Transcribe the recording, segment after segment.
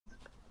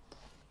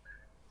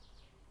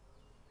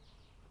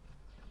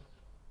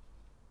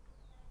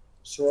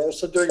So we're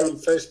also doing on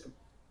Facebook.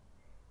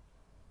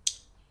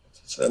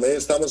 También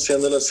estamos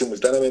haciéndolo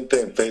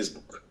simultáneamente en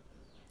Facebook.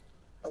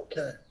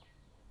 Okay.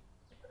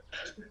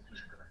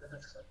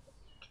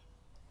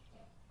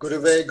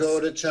 Guruve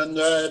Gaura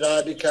Chandra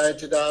Radhikaya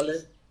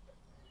Tidale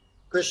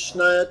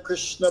Krishnaya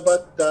Krishna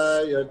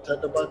Bhaktaya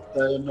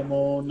Tadabhaktaya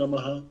Namo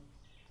Namaha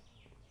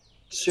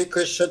Sri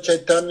Krishna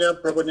Chaitanya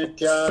Prabhu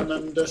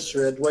Nityananda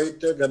Sri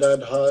Advaita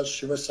Gadadha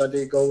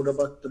Shivasadi Gaura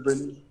Bhakta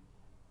Vrinda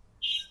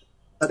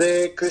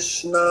Hare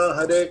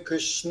Krishna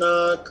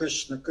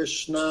Krishna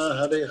Krishna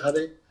Hare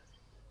Hare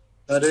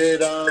Hare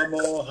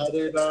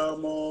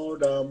Ramo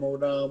Ramo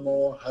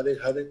Ramo Hare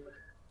Hare.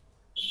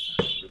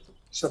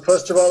 So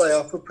first of all, I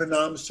offer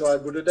pranams to our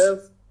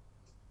Gurudev,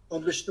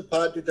 Om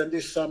Vishnupad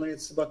Dandi Swami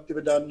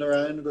Bhaktivedanta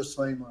Narayan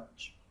Goswami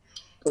Maharaj.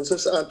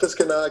 Entonces, antes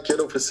que nada,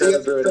 quiero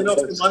ofrecer... Turn off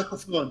the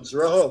microphones,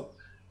 Raho.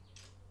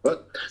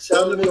 What?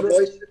 Sound of your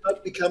voice should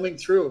not be coming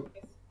through.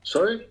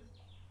 Sorry?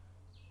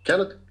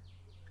 Cannot...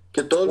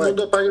 Que todo el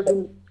mundo apague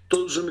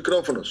todos sus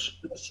micrófonos.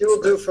 She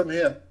will do from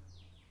here.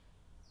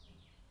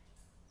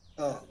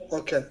 Oh,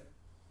 okay.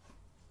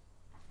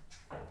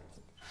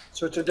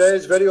 So today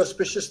is a very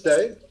auspicious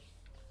day.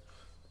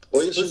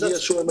 Hoy es un día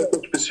sumamente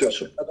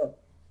auspicioso.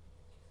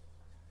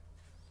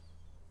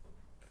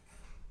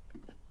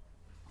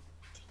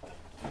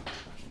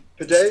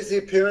 Today is the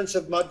appearance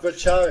of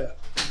Madhvacharya.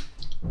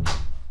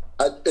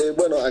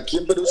 Bueno, aquí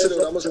en Perú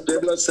celebramos el día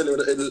de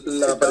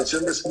la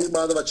aparición de Sri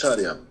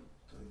Madhvacharya.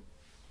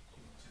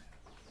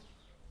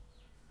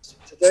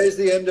 Today is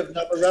the end of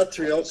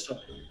Navaratri also.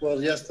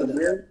 Well,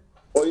 yesterday.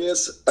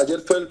 Ayer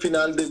fue el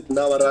final de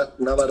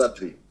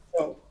Navaratri.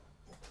 Oh.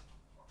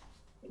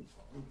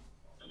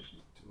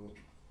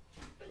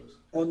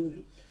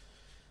 On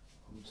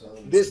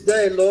this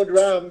day, Lord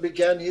Ram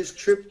began his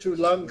trip to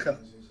Lanka.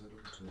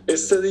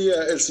 Este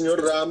día, el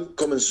señor Ram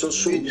comenzó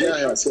su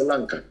viaje hacia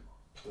Lanka.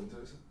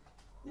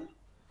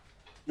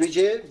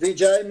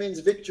 Vijay means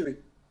victory.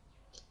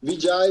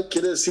 Vijay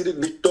quiere decir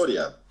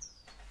victoria.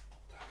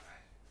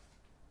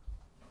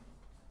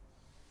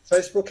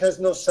 Facebook has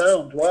no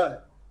sound. Why?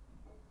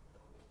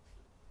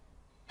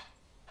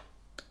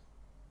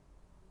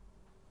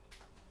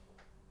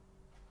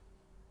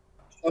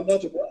 I'm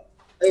not.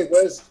 Hey,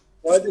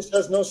 why this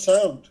has no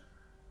sound?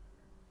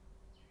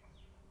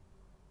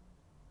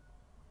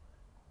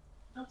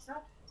 No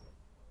sound.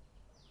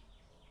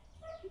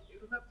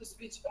 You have to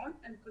switch on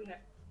and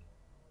connect.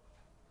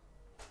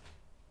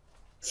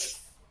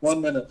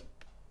 1 minute.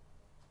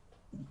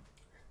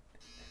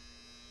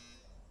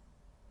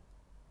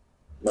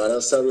 Van a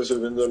estar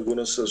resolviendo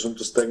algunos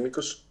asuntos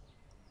técnicos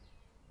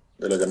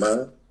de la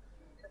llamada.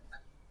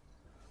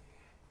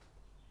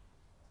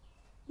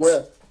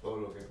 Where?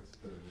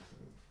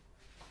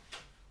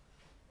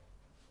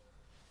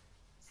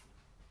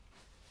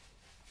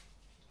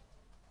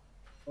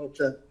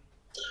 Okay.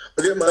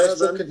 Okay,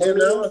 Maharaj,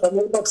 I'm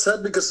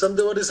upset because some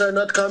devotees are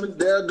not coming.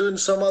 They are doing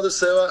some other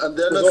seva and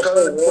they are not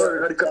coming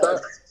for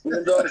Harikatha,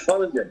 even though I'm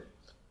calling them.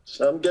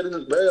 So I'm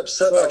getting very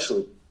upset,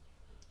 actually.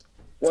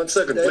 1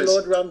 second, today, please.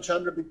 Lord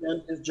Ramchandra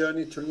began his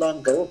journey to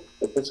Lanka. Oh,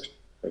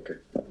 okay.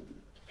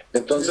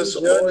 Entonces,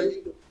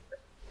 hoy,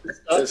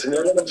 el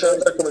señor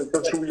Ramchandra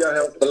comenzó su viaje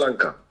a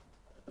Lanka.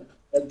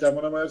 And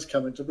Damodar Maharaj is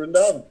coming to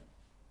Vrindavan.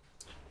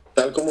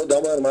 Tal como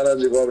Damodar Maharaj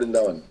llegó a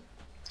Vrindavan.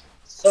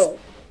 So,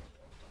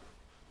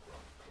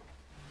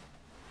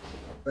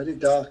 very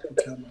dark on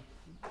camera.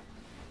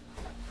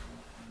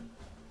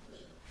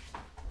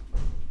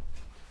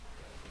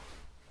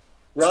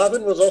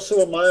 Ravan was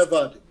also a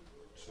Mayavadi.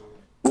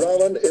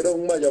 Ravan era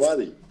un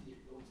Mayavadi.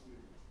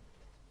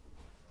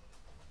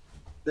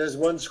 There's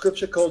one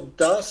scripture called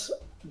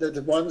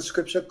there's one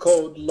scripture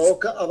called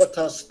Loka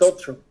Avatar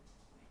Stotram.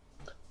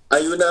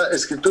 Hay una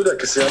escritura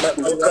que se llama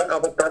Loka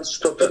Avatar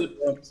Stotram.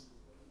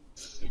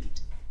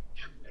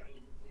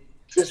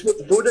 This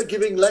was Buddha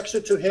giving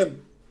lecture to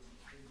him.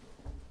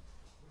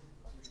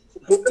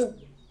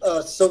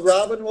 So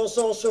Ravan was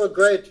also a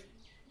great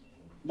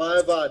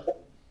Mayavadi.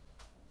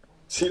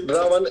 Sí,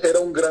 Ravan era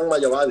un gran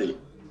Mayavadi.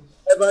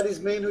 Mayavadis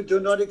mean who do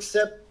not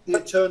accept the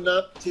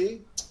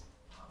eternality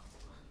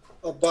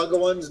of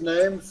Bhagavan's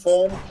name,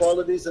 form,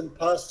 qualities, and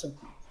pastime.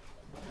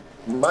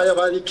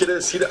 Mayavadi quiere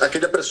decir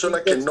aquella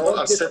persona que no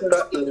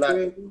acepta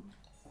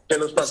que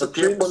los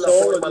pasatiempos, la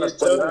forma, las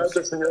cualidades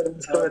del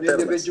Señor son the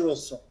individual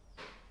soul.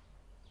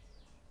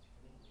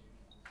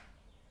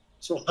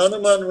 So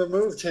Hanuman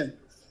removed him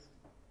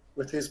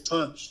with his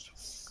punch.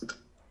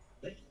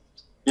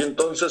 Y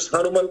entonces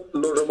Hanuman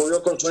lo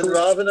removió con su When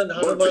Ravan and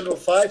Hanuman were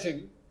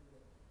fighting,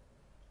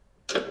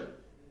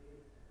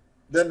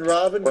 then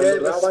Ravan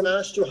gave a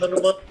smash to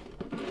Hanuman.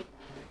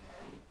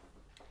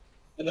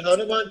 And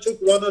Hanuman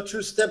took 1 or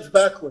 2 steps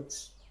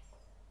backwards.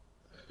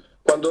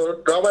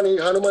 Cuando Ravan y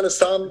Hanuman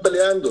estaban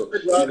peleando,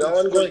 y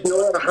Ravan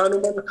golpeó a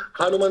Hanuman,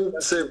 Hanuman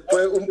se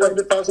fue un par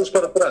de pasos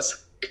para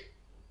atrás.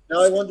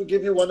 Now I want to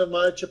give you one of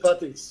my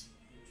chapatis.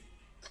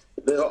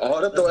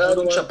 Ahora te voy a dar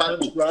un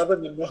chapati.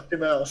 Ravan and knocked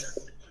him out.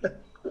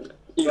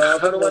 Y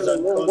Hanuman le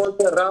dio un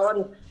golpe a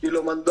Ravan y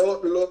lo mandó,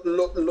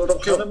 lo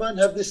noqueó. Hanuman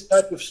have this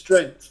type of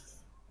strength.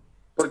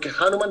 Porque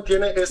Hanuman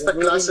tiene esta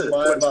removing clase de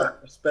fuerza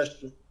Mayavad,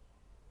 especially.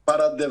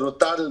 para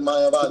derrotar el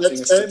Mayavad That en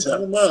same especial.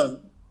 Hanuman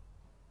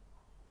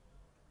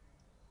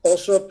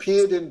also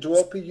appeared in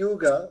Dwapara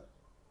Yuga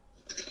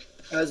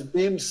as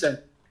Bhimsen.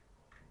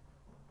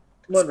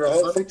 Come on,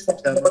 Rahul, fix the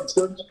camera.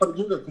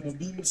 Como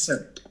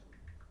Bhimsen.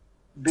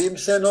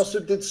 Bhimsen also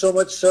did so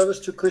much service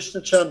to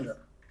Krishna Chandra.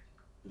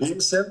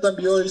 Bhimsen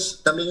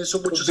también hizo So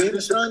muchos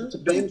servicios.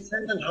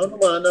 Bhimsen and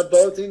Hanuman are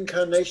both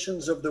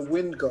incarnations of the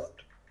wind god.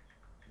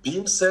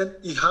 Bhimsen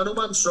y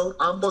Hanuman son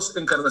ambos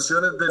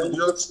encarnaciones del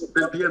dios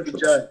del viento.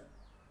 Vijay.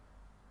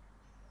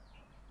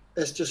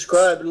 As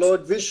described,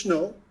 Lord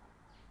Vishnu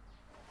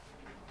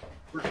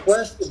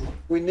requested,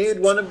 we need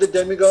one of the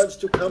demigods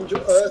to come to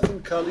earth in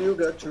Kali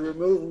Yuga to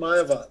remove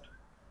Mayavad.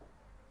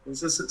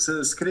 Entonces se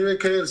describe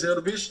que el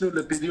señor Vishnu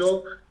le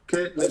pidió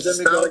que The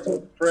demigod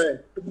would pray.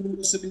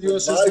 se pidió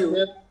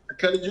a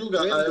Kali Yuga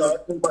a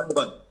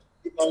Mayavad.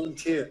 He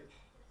volunteered.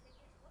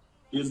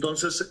 Y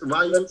entonces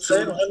Vayu That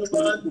same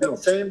Hanuman, that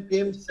same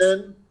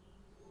Bhimsen,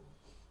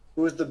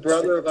 who is the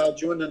brother of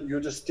Arjuna and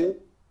Yudhisthira,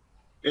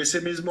 ese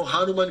mismo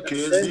Hanuman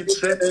que es same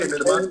Bhimsen, el Bhimsen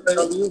hermano came to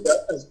Kali Yuga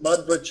as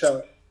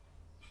Madhvacharya.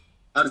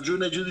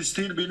 Arjuna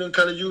Yudhisthira vino en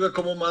Kali Yuga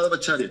como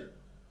Madhvacharya.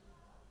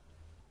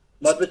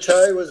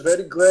 Madhvacharya was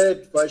very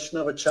great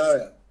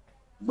Vaishnavacharya.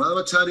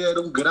 Madhvacharya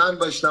era un gran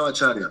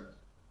Vaishnavacharya.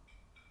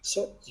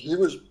 So he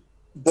was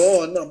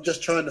born, I'm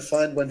just trying to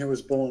find when he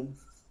was born,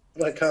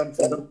 but I can't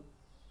find him.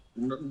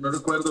 No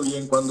recuerdo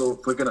bien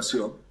cuándo fue que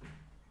nació.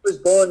 He was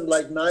born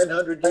like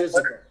 900 years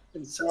ago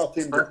in South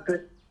India.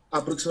 Hace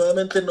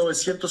aproximadamente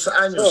 900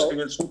 años So, en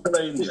el sur de la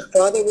India.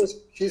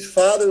 his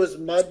father was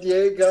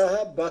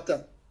Madhyegaha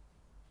Bhatta.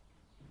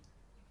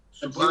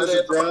 Su And he was padre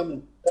a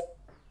Brahmin.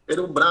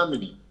 era un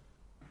brahmini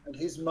And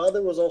his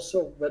mother was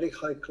also very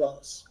high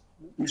class.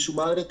 y su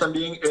madre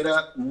también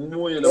era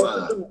muy Both of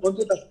elevada. them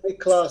wanted a high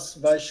class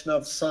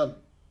Vaishnav son.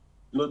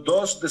 Los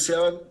dos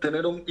deseaban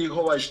tener un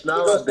hijo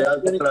Vaishnava de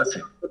alta clase.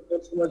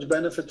 Not so much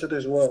benefit to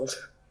this world.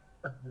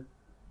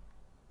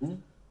 Hmm?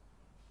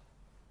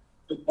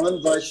 But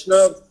one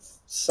Vaishnav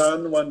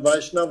son, one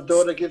Vaishnav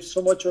daughter gives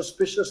so much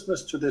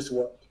auspiciousness to this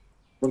world.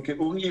 Porque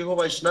un hijo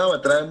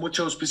Vaishnava trae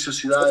mucha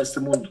auspiciosidad a este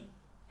mundo.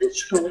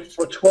 Vishnu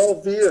for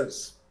 12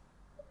 years.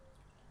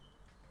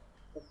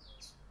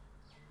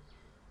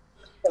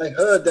 I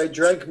heard they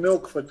drank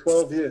milk for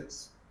 12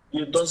 years. Y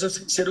entonces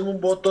hicieron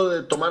un voto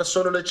de tomar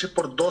solo leche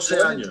por 12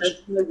 años.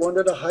 They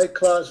wanted a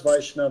high-class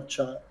Vaishnav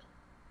child.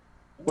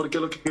 Porque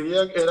lo que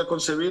querían era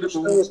concebir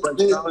Vishnu un was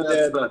pleased Vaishnava with de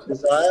their alta clase.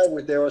 desire,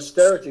 with their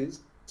austerities.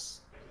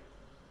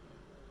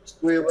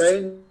 We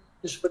arranged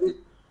for the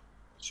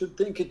should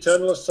think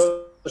eternal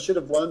associate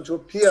of one to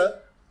appear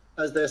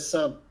as their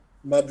son,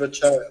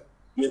 Madhvacharya.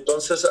 Y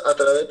entonces, a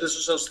través de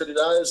sus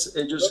austeridades,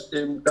 ellos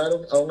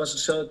invitaron a un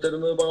asociado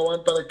eterno de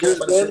Bhagavan para He que was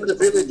born in the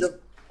apareciera. village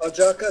of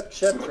Ajaka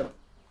Kshetra.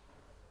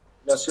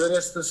 Nació en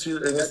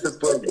este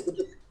pueblo.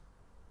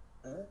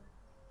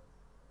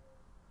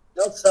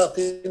 Not South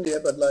India,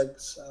 but like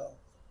South.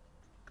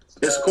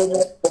 Es como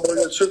en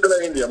el sur de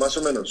la India, más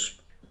o menos.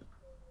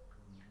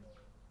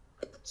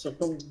 So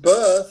from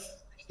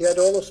birth, he had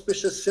all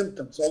auspicious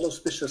symptoms, all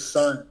auspicious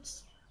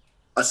signs.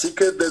 Así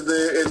que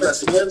desde el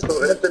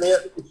nacimiento, él tenía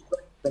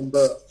From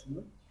birth. You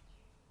know?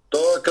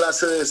 toda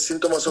clase de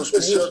síntomas When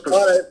he was auspiciosos.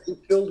 5, he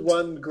killed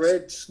one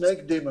great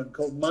snake demon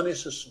called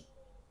Manishasu.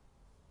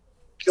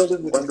 Killed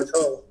him with his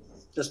toe,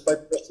 just by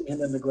pressing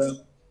him in the ground.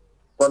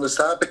 Cuando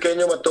estaba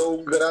pequeño mató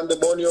un gran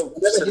demonio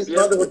Whenever his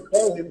mother serpiente. would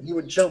call him, he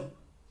would jump.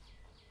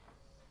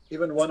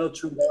 Even 1 or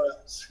 2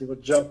 miles, he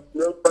would jump.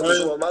 Cuando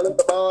su mamá lo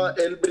llamaba,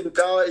 él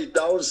brincaba y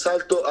daba un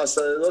salto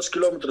hasta de 2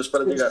 kilómetros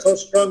para He llegar. was so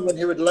strong when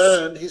he would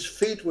land, his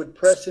feet would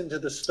press into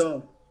the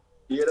stone.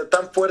 Y era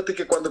tan fuerte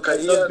que cuando I've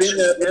caía, not been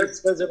there, sus but it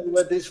pies says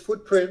everywhere these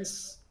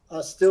footprints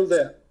are still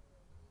there.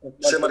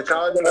 se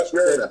marcaban en la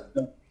piedra,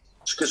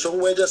 que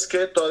son huellas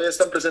que todavía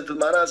están presentes.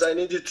 Maharaj, I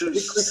need you to He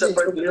quickly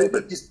separate me a little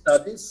completed bit. his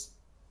studies.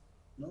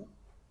 No?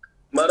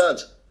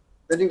 Maharaj,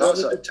 Then he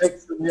wanted to take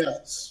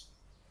sannyas.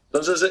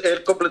 entonces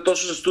él completó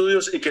sus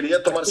estudios y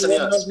quería tomar One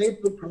does sannyas. need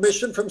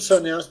permission from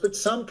sannyas, but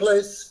some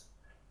place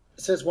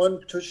it says one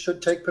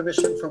should take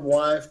permission from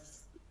wife.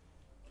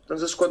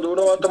 Entonces cuando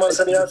uno va a tomar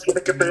sannyas,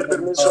 tiene que pedir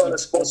permiso a la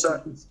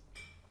esposa.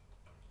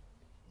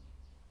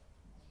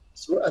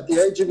 So at the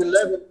age of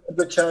 11,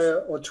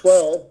 Madhvacharya, or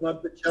 12,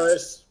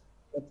 Madhvacharya,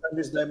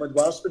 his name was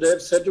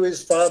Vasudev, said to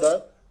his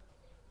father,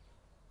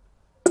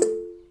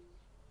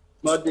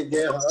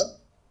 Madhvacharya,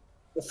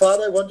 the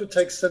father, I want to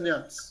take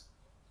sannyas.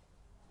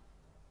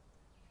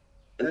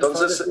 And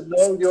father Entonces, said,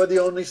 no, you're the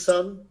only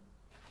son.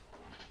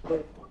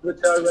 So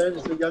Madhvacharya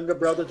arranged the younger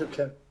brother to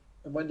care.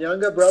 And when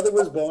younger brother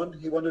was born,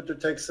 he wanted to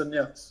take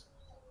sannyas.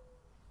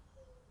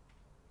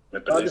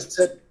 Father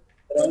said,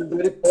 I'm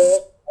very poor,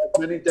 I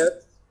have many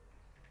debts.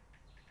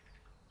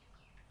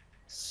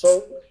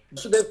 So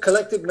they've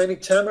collected many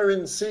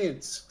tamarind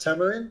seeds.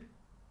 Tamarind?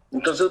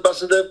 entonces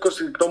Vasudev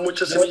colectó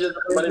muchas semillas de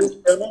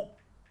tamarindo.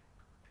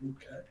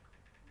 Okay.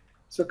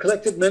 So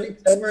collected many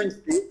tamarind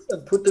seeds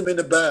and put them in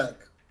a bag.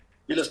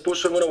 Y las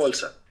puso en una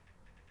bolsa.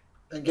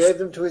 and gave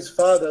them to his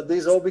father,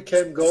 these all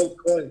became gold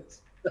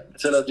coins.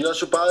 Se las dio a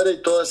su padre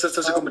y todas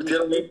estas se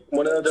convirtieron en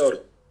monedas de oro.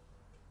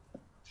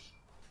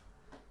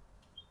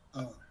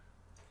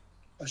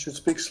 I should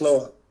speak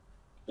slower.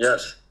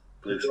 Yes,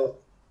 please.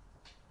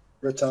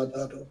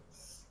 Retardado.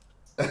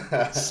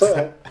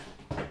 So,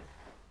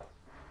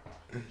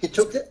 he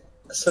took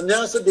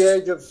sannyas at the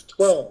age of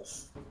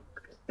 12.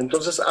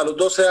 Entonces, a los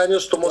 12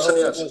 años tomó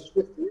sannyas.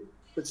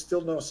 But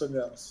still no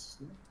sannyas.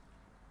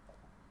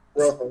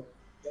 Rojo.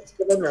 Let's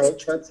give him a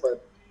translate.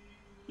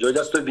 Yo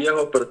ya estoy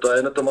viejo, pero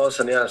todavía no he tomado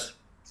sannyas.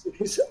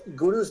 His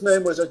guru's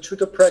name was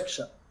Achyuta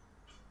Praksha.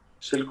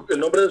 El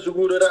nombre de su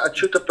guru era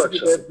Achyuta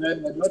Praksha. I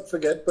not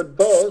forget, but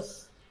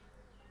both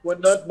were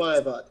not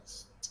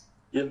Mayavadis.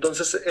 Y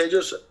entonces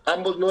ellos,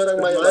 ambos no eran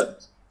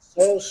Mayavad.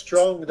 So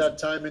strong that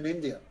time in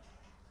India.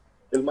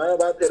 El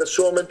Mayavad era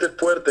sumamente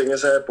fuerte en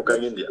esa época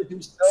en India.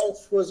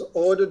 Himself was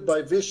ordered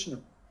by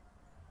Vishnu.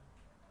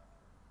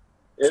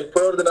 Él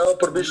fue ordenado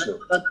por Vishnu.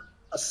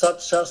 Asat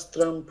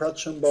Shastram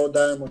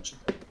Prachambodaya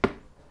Mochita.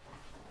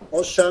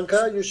 O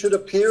Shankar, you should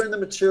appear in the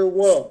material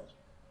world.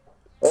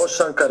 Oh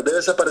Shankar,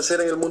 debes aparecer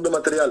en el mundo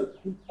material.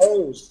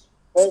 Impose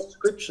false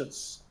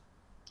scriptures.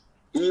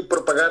 Y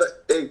propagar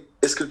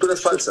escrituras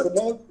falsas.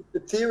 Promote the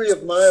theory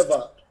of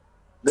Mayavad.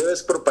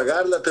 Debes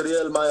propagar la teoría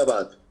del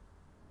Mayavad.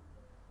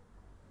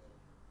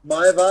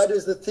 Mayavad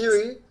is the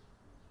theory.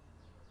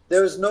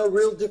 There is no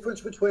real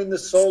difference between the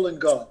soul and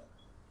God.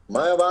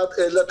 Mayavad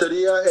es la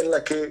teoría en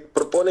la que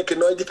propone que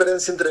no hay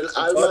diferencia entre el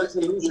alma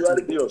y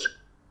Dios.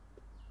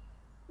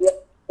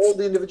 All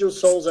the individual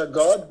souls are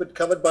God, but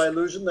covered by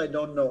illusion, they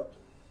don't know it.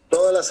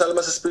 Todas las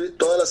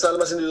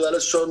almas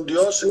individuales son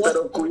Dios,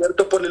 pero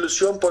cubierto por la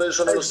ilusión, por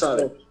eso no lo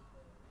saben.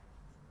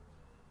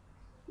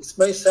 This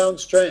may sound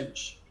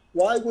strange.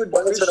 Why would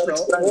Krishna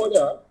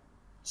order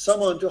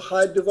someone to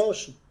hide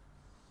devotion?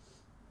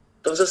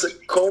 Entonces,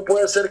 ¿cómo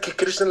puede ser que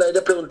Krishna le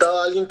haya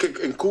preguntado a alguien que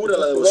encubra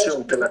la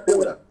devoción, que la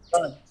cubra?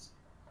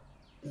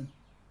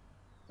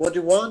 What do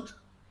you want?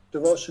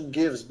 Devotion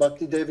gives.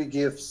 Bhakti Devi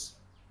gives.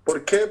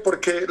 ¿Por qué?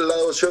 Porque la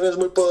devoción es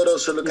muy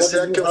poderosa. Lo que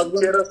sea que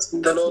quieras,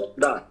 te lo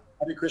da.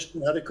 Hare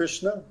Krishna, Hare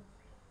Krishna.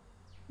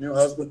 New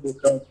husband will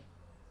come.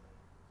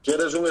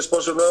 ¿Quieres un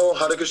esposo nuevo?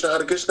 Hare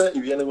Krishna, y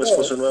viene un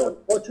esposo nuevo.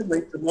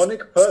 Unfortunately,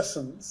 demonic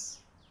persons,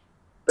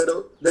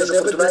 pero they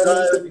never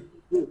desire anything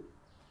good.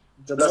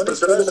 Las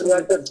personas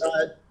demoníacas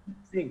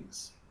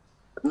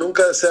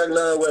nunca desean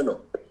nada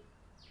bueno.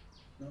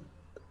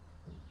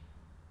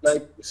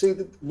 Like, see,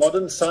 the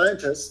modern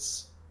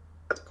scientists,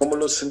 como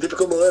los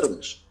científicos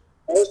modernos,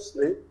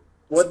 mostly,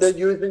 what they're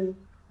using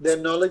their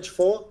knowledge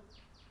for?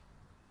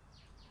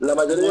 La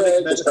mayoría de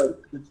ellos,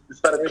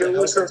 ¿para qué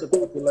usan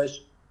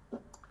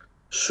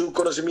su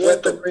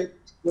conocimiento?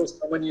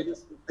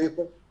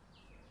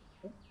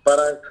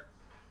 Para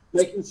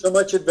making so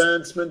much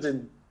advancement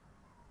in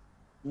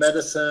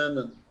medicine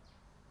and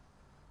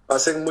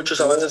hacen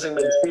muchos avances en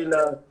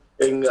medicina,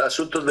 en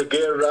asuntos de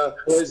guerra,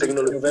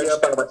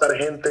 tecnología para matar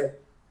gente.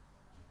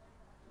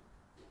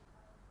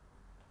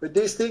 But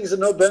these things are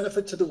no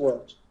benefit to the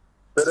world.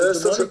 Pero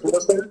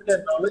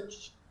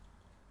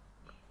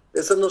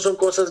estas no son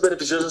cosas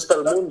beneficiosas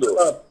para el mundo.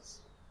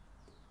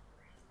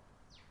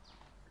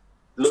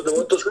 Los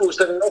devotos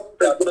usan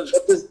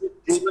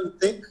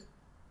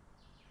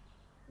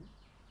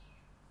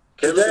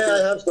Today I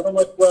have so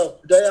much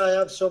wealth. Today I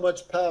have so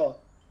much power.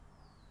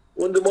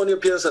 Un demonio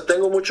piensa,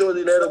 tengo mucho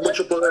dinero,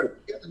 mucho poder.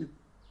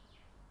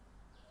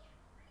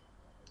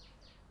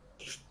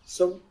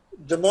 So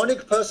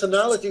demonic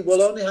personality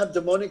will only have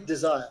demonic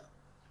desire.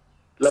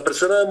 La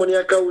persona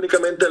demoníaca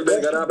únicamente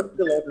albergará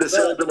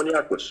deseos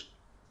demoníacos.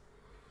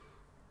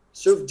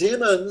 So if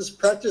demons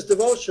practice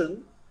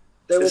devotion,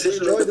 they will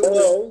destroy the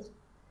world.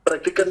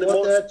 Practican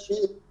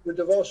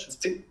devotion.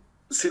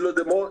 Si los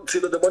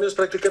demonios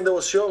practican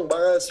devoción,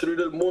 van a destruir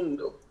el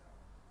mundo.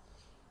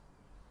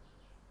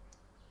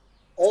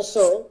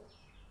 Also,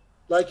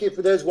 like if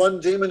there's one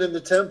demon in the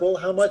temple,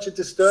 how much it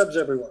disturbs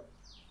everyone.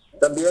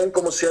 También,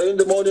 como si hay un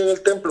demonio en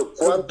el templo,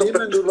 cuánto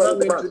perturba a los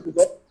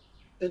demás.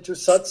 Into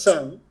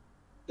satsang,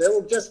 they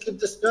will just give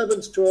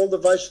disturbance to all the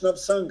Vaishnava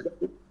Sangha.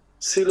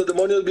 Si los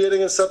demonios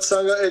vienen en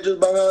satsanga, ellos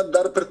van a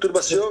dar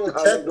perturbación to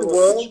protect the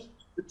world,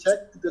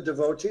 protect the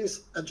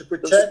devotees, and to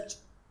protect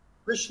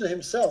Krishna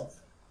himself.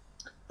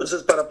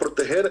 Entonces, para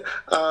proteger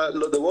a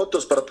los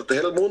devotos, para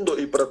proteger al mundo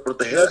y para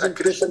proteger a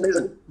Krishna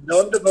mismo.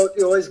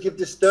 Non-devotee always give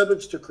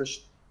disturbance to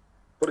Krishna.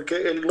 Porque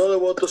el no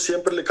devoto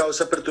siempre le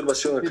causa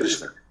perturbación a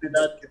Krishna.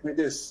 Give me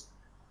this.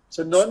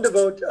 So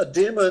non-devote, a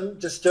demon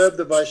disturbed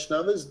the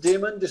Vaishnavas,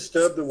 demon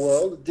disturbed the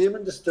world,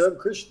 demon disturbed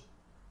Krishna.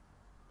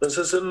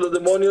 Entonces los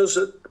demonios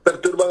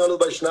perturban a los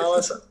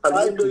Vaishnavas, al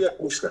mundo y a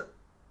Krishna.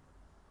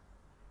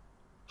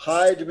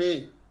 Hide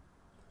me.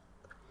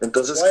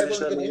 Entonces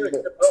Krishna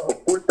dice,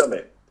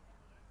 ocúltame.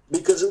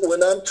 Because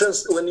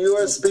when you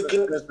are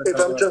speaking, if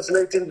I'm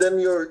translating, then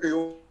your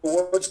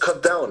words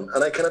cut down,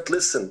 and I cannot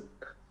listen.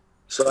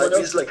 So I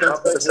miss like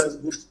half the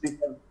sentence.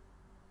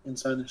 In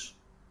Spanish.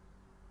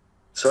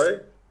 Sorry?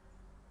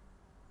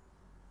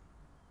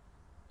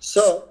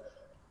 So,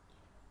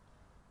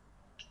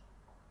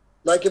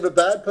 Like if a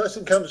bad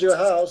person comes to your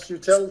house, you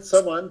tell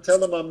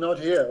them I'm not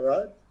here,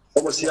 right?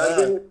 Como si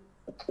alguien,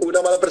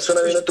 una mala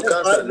persona viene a tu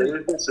casa,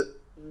 le dices,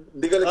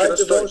 dígale que no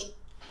estoy.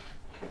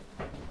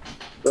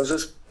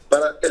 Entonces,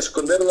 para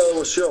esconder la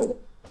devoción.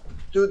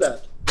 Do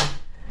that.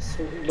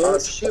 So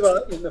Lord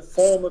Shiva in the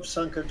form of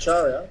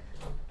Sankaracharya.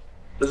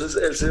 Entonces,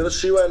 el señor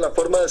Shiva en la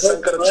forma de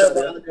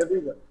Sankaracharya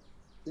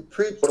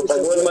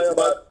propagó el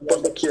Mayavad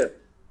por doquier.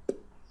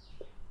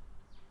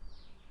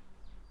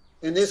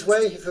 In this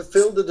way, he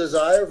fulfilled the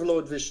desire of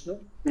Lord Vishnu.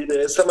 Y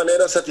de esta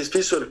manera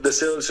satisfizo el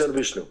deseo del señor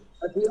Vishnu.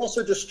 And he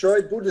also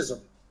destroyed Buddhism.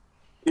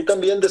 Y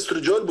también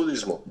destruyó el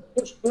budismo. He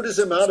pushed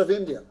Buddhism out of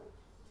India.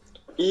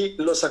 Y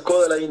lo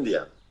sacó de la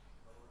India.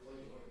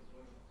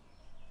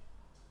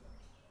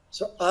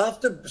 So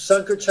after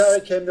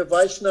Sankaracharya came the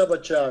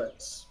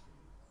Vaishnavacharyas.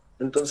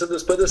 Entonces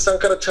después de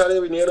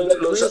Sankaracharya vinieron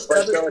los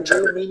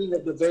Vaishnavacharyas. Meaning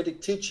of the Vedic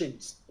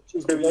teachings,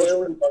 que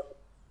vinieron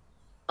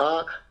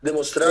a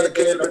demostrar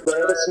que el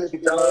verdadero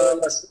significado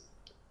de las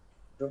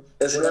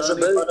enseñanzas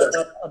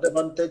védicas.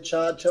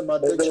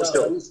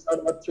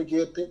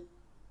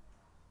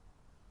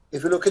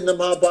 If you look in the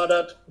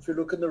Mahabharata, if you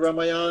look in the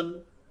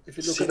Ramayana, if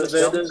you look in the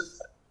Vedas,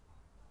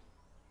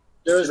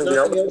 there is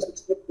nothing else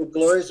except the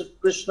glories of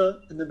Krishna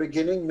in the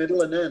beginning,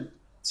 middle, and end.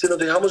 Si nos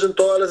fijamos en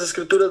todas las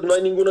escrituras, no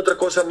hay ninguna otra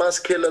cosa más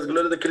que las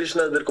glorias de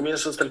Krishna desde el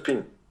comienzo hasta el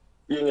fin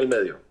y en el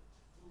medio.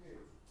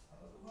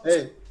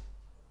 Hey,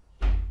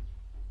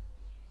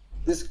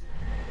 this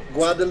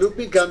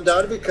Guadalupe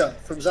Gandharvika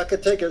from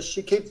Zacatecas,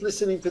 she keeps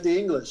listening to the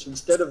English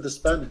instead of the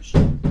Spanish.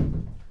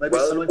 Maybe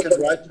someone can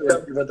write to her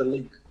and give her the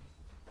link.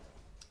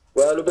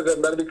 Guadalupe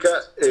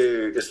Gandharvika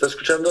está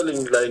escuchando la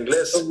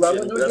inglés. So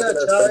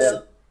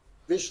Ramanujacharya,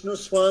 Vishnu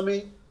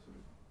Swami,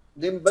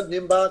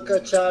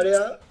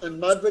 Nimbakacharya,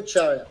 and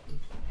Madhvacharya.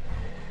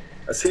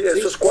 Así,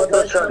 esos cuatro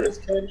acharyas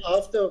came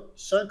after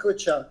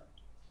Sankaracharya.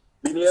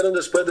 Vinieron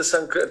después de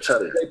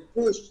Sankaracharya. They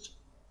pushed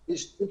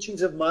these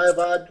teachings of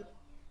Mayavad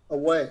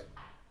away.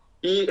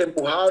 Y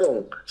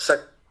empujaron,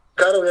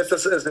 sacaron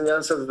estas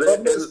enseñanzas de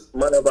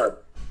Mayavad.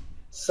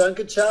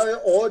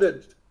 Sankaracharya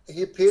ordered,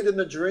 he appeared in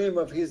the dream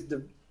of his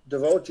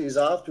devotees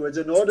afterwards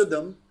and ordered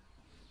them,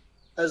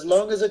 as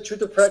long as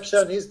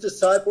Achyutapraksha and his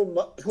disciple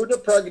Purna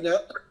Prajna,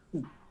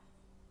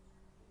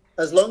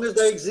 as long as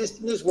they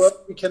exist in this world,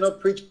 we cannot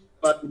preach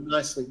about them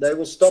nicely. They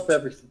will stop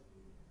everything.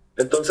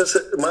 Entonces,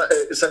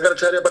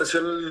 Sankaracharya apareció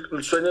en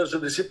el sueño de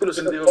sus discípulos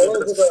y dijo: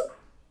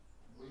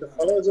 the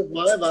followers of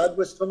Mayavad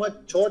were so much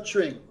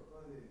torturing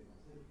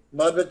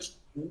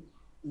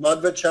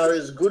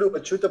Madhvacharya's guru,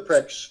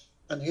 Achyutapraksha,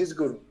 and his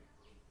guru.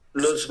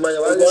 Los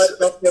Mayavadis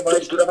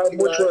torturaban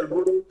mucho al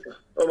guru.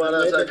 Oh,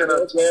 Maharaj,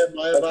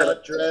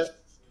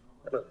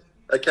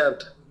 I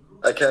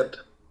can't.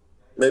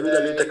 Maybe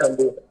Lalita can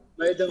do it.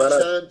 Made them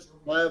chant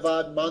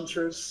Mayavad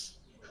mantras.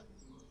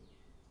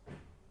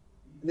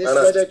 In this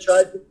way they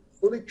tried to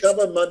fully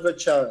cover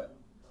Madhvacharya.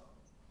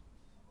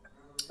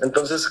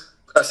 Entonces,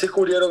 así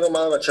cubrieron a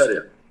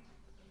Madhvacharya.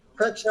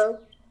 Praksha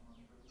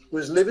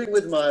was living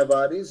with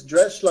Mayavadis,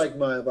 dressed like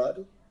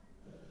Mayavadi.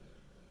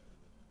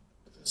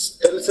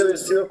 Él se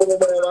vestía como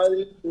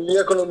Mayavadi,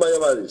 vivía con los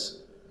Mayavadis.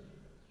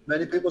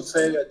 Many people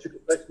say that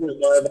Achyutapraksha was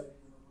Mayavadi.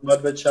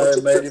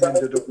 Madhvacharya made him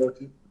into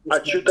devotee.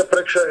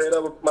 Achyutapraksha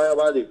era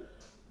Mayavadi.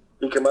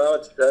 Y que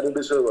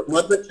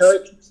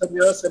Madhvacharya took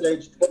sannyas at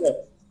age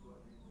 12.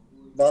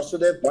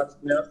 Vasudeva took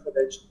sannyas at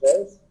age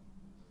 12.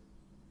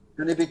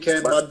 And he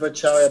became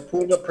Madhvacharya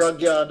Purna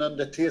Prajna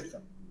Ananda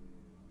Tirtha.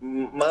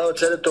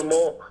 Madhvacharya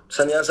tomó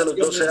sannyas a los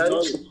 12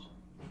 años.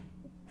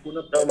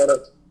 No,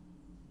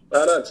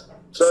 Maharaj,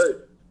 sorry.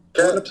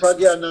 Purna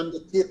Prajna Ananda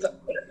Tirtha.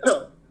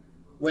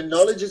 When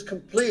knowledge is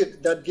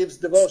complete, that gives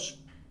devotion.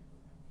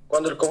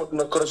 Cuando el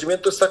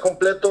conocimiento está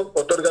completo,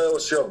 otorga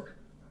devoción.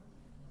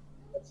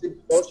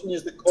 Devotion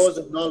is the cause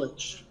of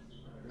knowledge.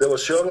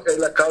 Devoción es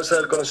la causa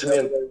del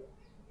conocimiento.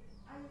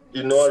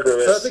 Y no al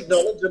revés. Perfect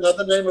knowledge,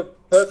 another name of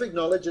perfect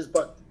knowledge is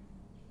bhakti.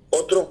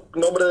 Otro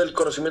nombre del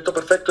conocimiento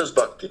perfecto es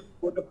bhakti.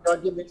 Purna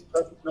Prajna means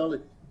perfect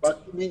knowledge.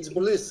 Bhakti means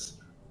bliss.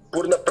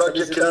 Purna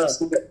Prajna quiere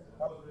decir.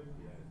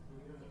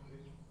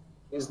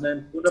 His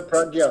name Purna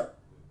Prajna.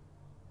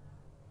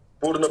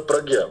 Purna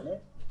Prajna.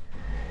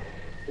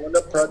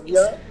 Purna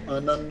Prajna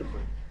Ananda.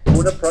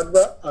 Purna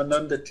Prajna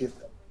Ananda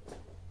Tirtha.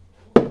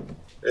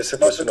 Ese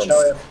fue su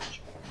nombre.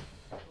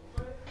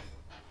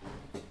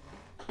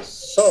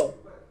 So,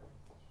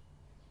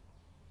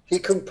 he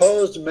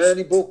composed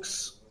many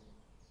books.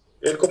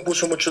 Él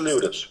compuso muchos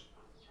libros.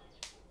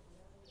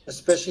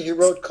 Especially he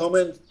wrote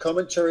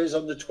commentaries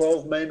on the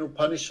 12 main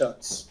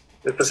Upanishads.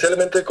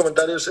 Especialmente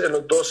comentarios en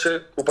los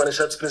 12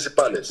 Upanishads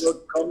principales. He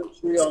wrote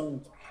commentary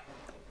on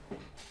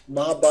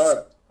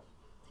Mahabharata.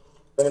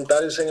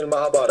 Comentarios en el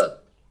Mahabharata.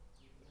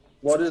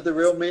 What is the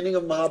real meaning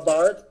of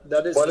Mahabharata?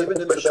 That is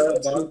given in the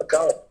Srimad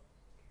Bhagavatam.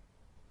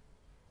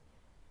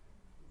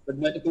 But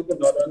many people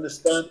don't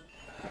understand.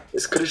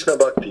 Es Krishna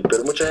Bhakti,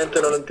 pero mucha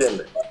gente no lo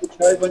entiende.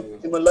 Madhvacharya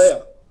went to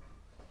Himalaya.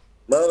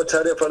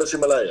 Madhvacharya fue a los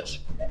Himalayas.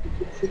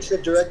 He took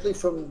it directly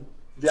from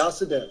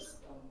Vyasadeva.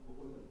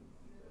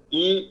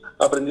 Y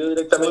aprendió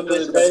directamente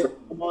When they say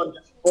Come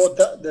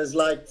on, there's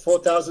like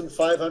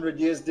 4,500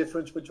 years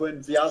difference between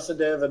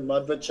Vyasadeva and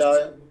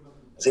Madhvacharya.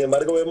 Sin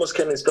embargo, vemos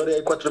que en la historia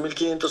hay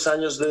 4.500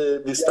 años de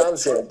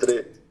distancia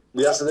entre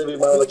Vyasadeva y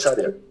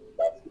Madhvacharya.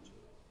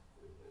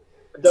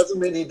 It doesn't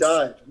mean he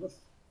died.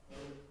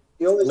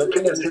 He always No lived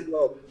quiere in decir- his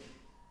world.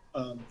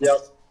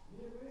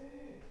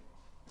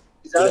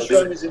 His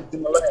ashram is in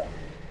Himalaya.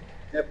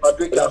 near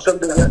Padrika.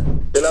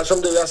 El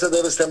ashram de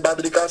Vyasadeva está en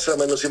Badrikashram,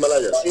 en los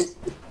Himalayas. His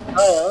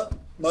power,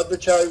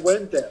 Madhvacharya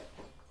went there.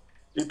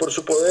 Y por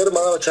su poder,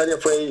 Madhvacharya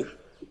fue ahí.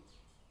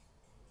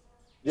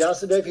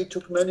 Vyasadeva, he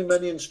took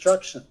many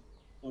instructions.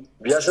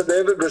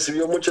 Vyasadeva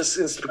recibió muchas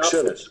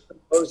instrucciones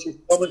Composed his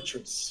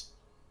commentaries.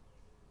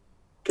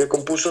 que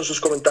compuso en sus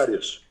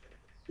comentarios.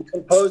 He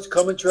composed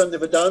commentary on the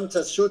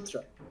Vedanta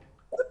Sutra.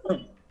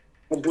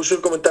 Compuso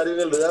el comentario en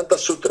el Vedanta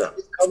Sutra.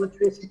 His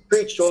commentaries he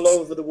preached all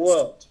over the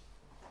world.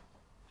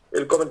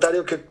 El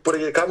comentario que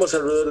predicamos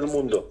alrededor del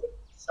mundo.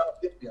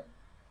 South India.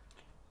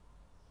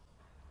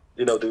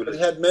 Inaudible. He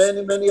had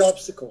many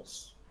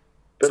obstacles.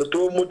 Pero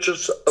tuvo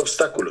muchos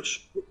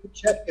obstáculos You could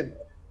check him.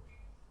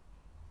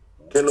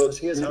 que lo Because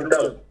he is limitaron.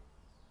 Hanuman.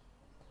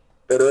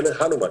 Pero él es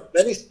Hanuman.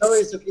 Many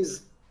stories of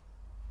his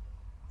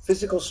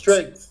physical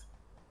strength.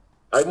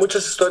 Hay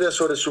muchas historias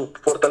sobre su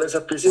fortaleza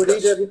He would física.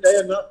 eat every day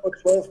enough for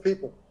 12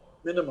 people,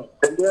 minimum.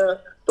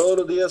 Tenía todos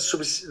los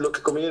días lo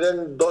que comían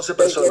eran 12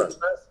 personas.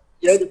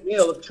 He ate a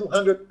meal of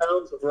 200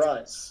 pounds of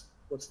rice.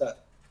 What's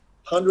that?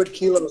 100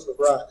 kilos of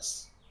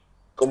rice.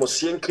 Como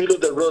 100 kilos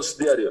de arroz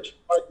diarios.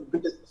 Quite the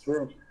biggest in this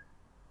room.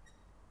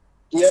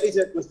 He ate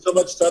it with so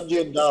much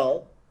sabji and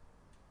dal.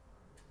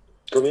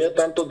 Comía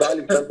tanto dal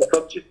y tanto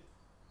sabji.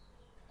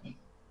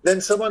 Then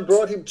someone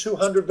brought him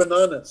 200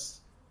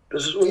 bananas.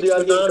 Entonces un Each día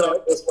alguien banana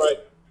trajo was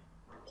like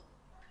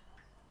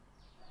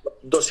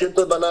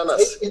 200 bananas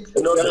 8 inches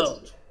enormes,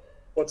 round.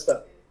 What's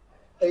that?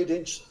 8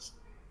 inches.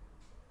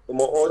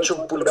 como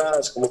 8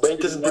 pulgadas, como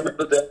 20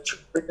 centímetros de ancho.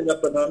 Picking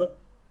up banana.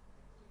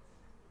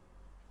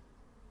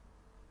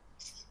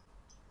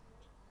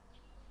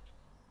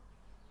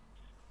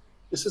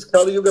 This is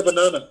Kali Yuga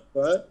banana,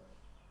 right?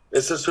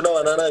 Esta es una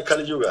banana de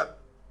Kali Yuga.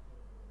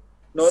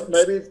 No,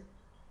 maybe,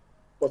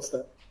 what's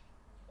that?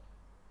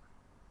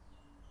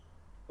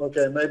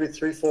 Okay, maybe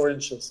 3-4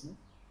 inches.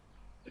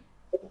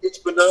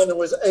 Each banana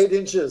was 8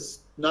 inches,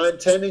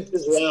 9-10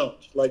 inches round,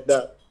 like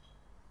that.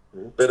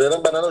 Pero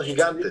eran bananos Each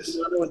gigantes.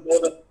 banana was more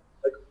than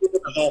like a foot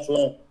and a half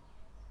long.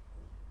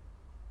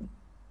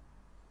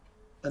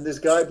 And this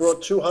guy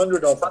brought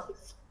 200 of them.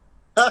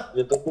 Y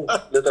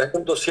entonces le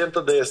trajeron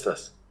 200 de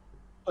estas.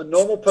 A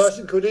normal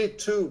person could eat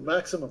 2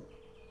 maximum.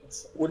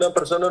 Una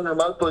persona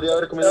normal podría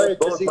haber comido Carried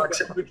 2 just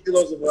máximo. 100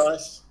 kilos of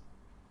rice.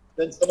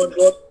 Then someone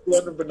brought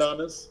 200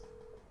 bananas.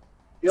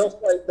 He also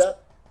ate that.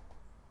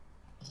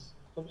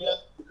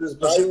 Because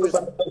body was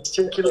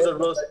 100 kilos de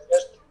arroz.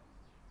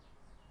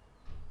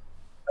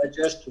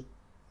 digestion.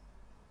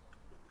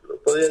 Lo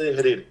podía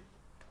digerir.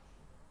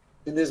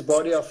 In this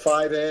body are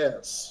 5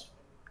 airs.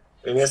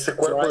 En este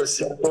cuerpo de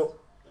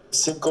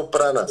 5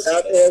 pranas.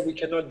 Without air, we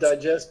cannot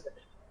digest it.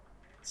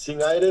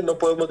 Sin aire no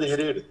podemos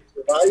digerir.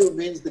 Vayu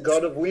means the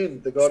god of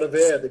wind, the god of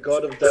air, the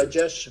god of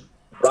digestion.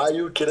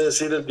 Vayu quiere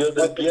decir el dios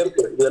del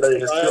viento y de la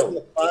digestión.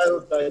 The fire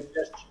of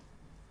digestion.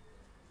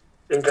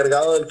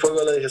 Encargado del fuego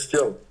de la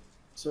digestión.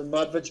 So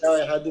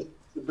Madhvacharya had this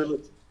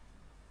ability.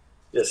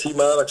 Y así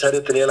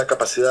Madhvacharya tenía la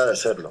capacidad de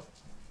hacerlo.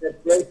 He had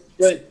great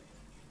strength.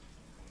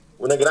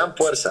 Una gran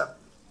fuerza.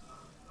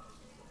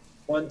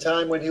 One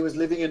time when he was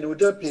living in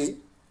Udupi,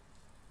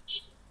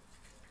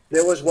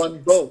 there was one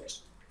boat.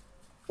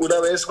 Una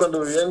vez cuando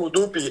vivía en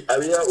Udupi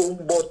había un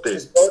bote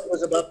His boat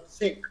was about to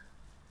sink.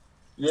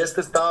 y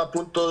este estaba a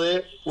punto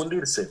de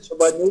hundirse. So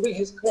by moving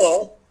his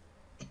cloth,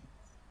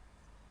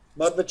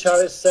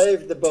 Madhvacharya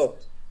saved the boat.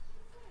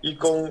 Y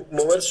con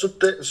mover su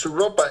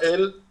ropa,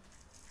 él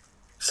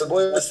salvó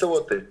este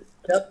bote.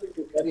 The captain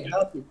was very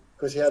happy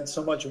because he had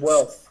so much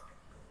wealth.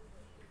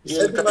 He Y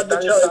said el to capitán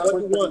Madhvacharya, estaba what do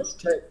you muy want? feliz.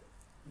 Take.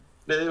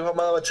 Le dijo a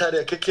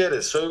Madhvacharya, ¿qué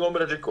quieres? Soy un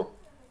hombre rico.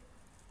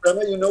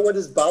 Brahma, you know what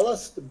is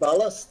ballast?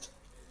 Ballast?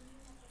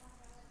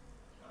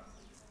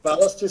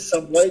 Ballast is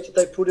some weight that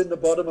they put in the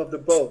bottom of the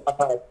boat.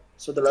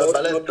 So the Las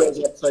boat not goes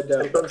baletas. upside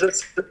down.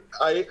 Entonces,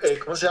 hay,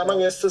 ¿cómo se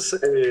llaman estos?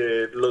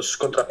 Los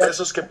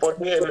contrapesos que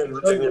ponen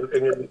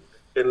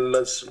en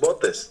los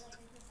botes.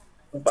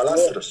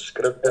 Balastros,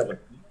 creo que llaman.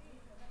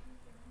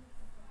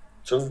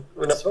 Son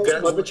una So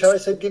gran... Madhvacharya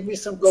said, give me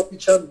some Gopi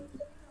Chand.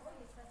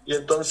 Y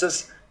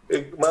entonces,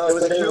 It was a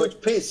Madhvacharya dijo,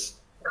 huge piece.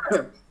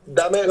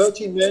 dame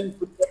 30 men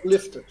could not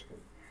lift it.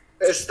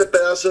 este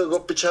pedazo de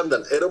Gopi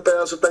Chandal. Era un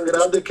pedazo tan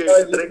grande que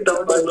 30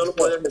 hombres no lo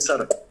podían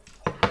besar.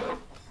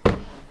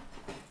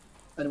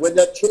 And when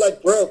that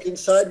tilak broke,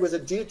 inside was a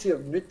deity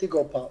of Nitya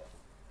Gopal.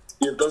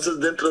 Y entonces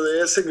dentro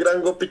de ese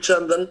gran Gopi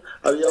Chandal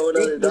había una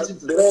It deidad was de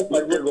installed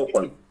by Nitya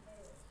Gopal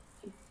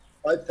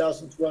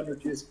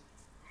 5,200 years ago.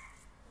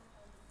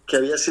 que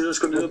había sido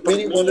escondido por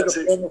Many wanted a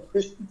hace form of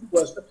Krishna to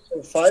worship.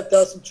 So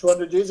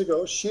 5,200 years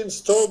ago, she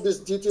installed this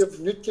deity of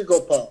Nitya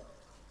Gopal.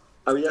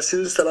 había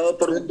sido instalado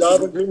por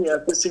Vrindavan. Rukmini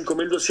hace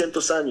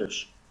 5.200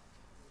 años.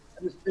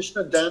 Is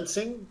Krishna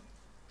dancing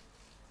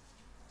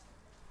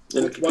En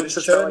el with que one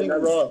Krishna está churning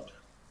bailando rod?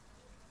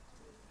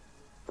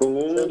 con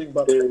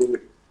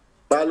un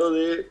palo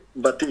de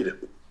batir.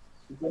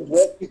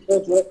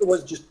 Because Dwarka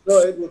was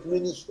destroyed, which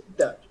means he hid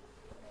that.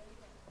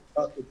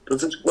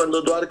 Entonces,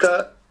 cuando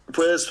Dwarka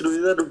fue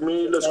destruida,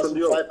 Rukmini lo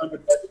escondió.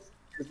 1,500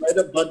 years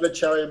later,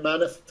 Madhvacharya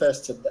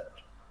manifested that.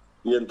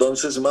 Y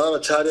entonces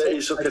Madhvacharya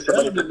hizo que se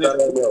manifestara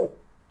de nuevo.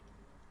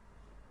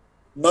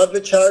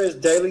 Madhvacharya's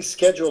daily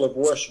schedule of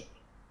worship.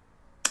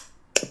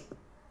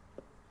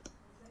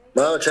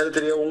 Madhvacharya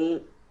tenía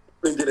un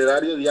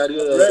itinerario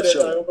diario de Read it, I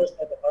adoración. almost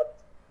had a heart.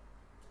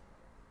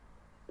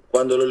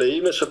 Cuando lo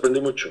leí me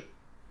sorprendí mucho.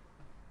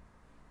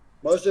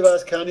 Most of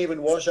us can't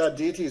even wash our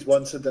deities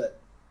once a day.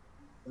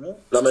 You know?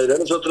 La mayoría de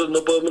nosotros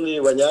no podemos ni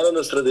bañar a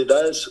nuestras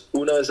deidades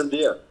una vez al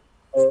día.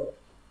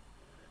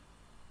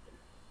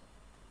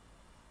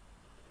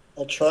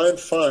 I'll try and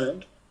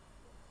find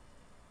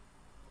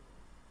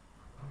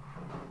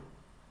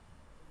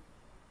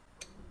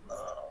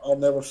I'll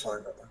never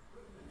find it.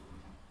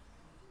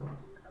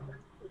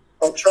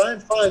 I'll try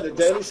and find the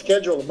daily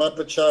schedule of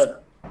Madhvacharya.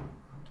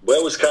 Voy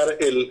a buscar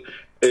el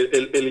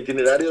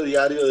itinerario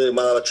diario de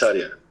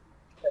Madhvacharya.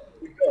 Here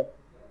we go.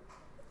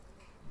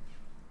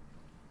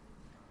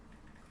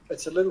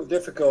 It's a little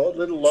difficult, a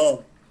little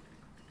long.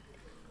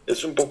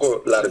 Es un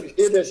poco If largo, you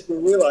hear this, you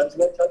realize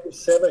what type of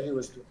seva he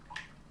was doing.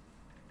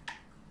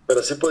 pero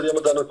así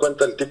podríamos darnos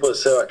cuenta del tipo de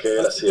seva que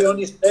él He hacía.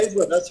 only stays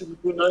with us if we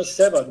do nice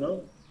seva,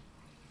 no?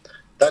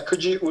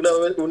 Takuji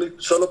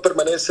solo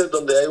permanece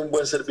donde hay un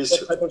buen What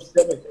servicio. type of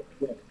seva he was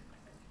doing?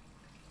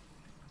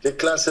 ¿Qué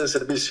clase de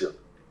servicio?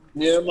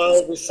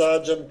 Nirmal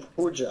Visarjan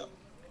Puja.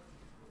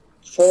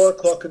 4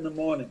 o'clock in the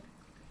morning.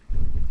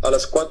 A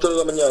las 4 de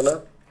la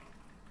mañana,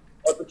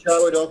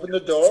 Madhvacharya would open the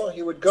door,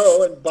 he would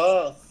go and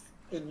bath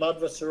in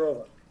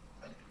Madhvacharya.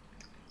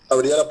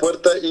 abría la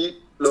puerta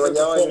y lo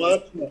bañaba en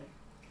Perform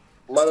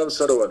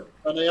Madhvacharya.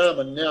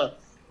 pranayama, nyas.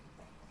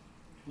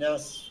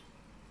 Nyas.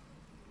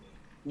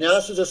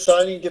 Nyas is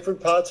assigning different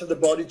parts of the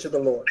body to the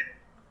Lord.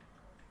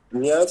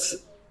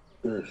 Nyas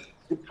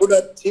He put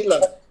a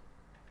tilak.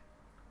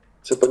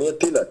 se ponía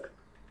tilak.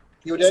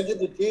 He would enter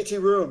the deity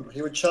room.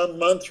 He would chant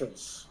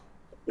mantras.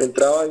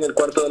 Entraba en el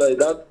cuarto de la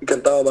deidad y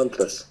cantaba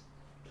mantras.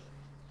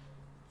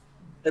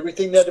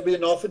 Everything that had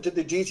been offered to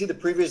the deity the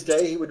previous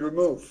day, he would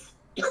remove.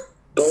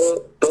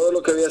 Todo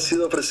lo que había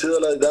sido ofrecido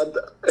a la deidad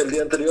el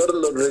día anterior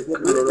lo He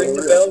would ring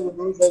the removía. bell,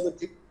 remove all the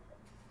deity.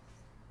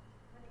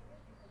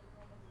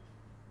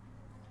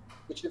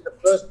 Which is the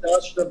first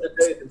darshan of the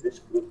day, the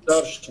Vishnu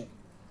darshan.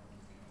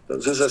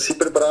 Entonces así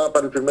preparaba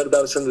para el primer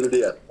darshan del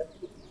día.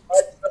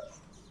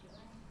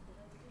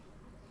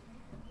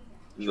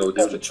 No,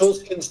 After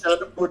Tulsi and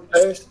sandalwood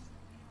paste,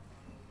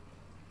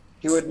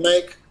 he would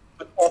make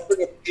an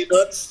offering of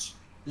peanuts,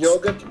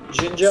 yogurt,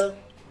 ginger,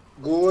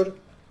 gur,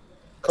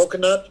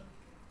 coconut,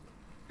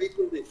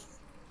 betel leaf.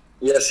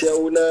 y hacía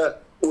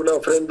una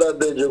ofrenda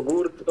de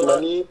yogurt,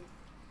 maní,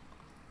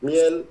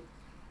 miel,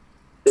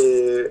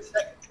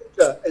 Second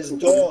puja is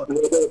dawn,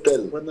 nuevo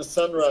hotel, when the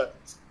sun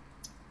rises.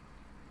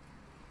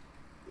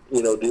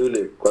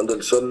 inaudible, cuando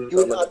el sol He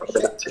would amanece.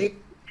 abhishek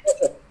deep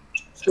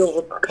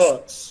silver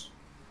pots.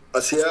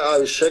 Hacía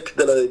abhishek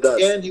de la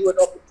deidad. And he would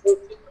offer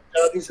Tulsi,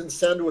 dowdies, and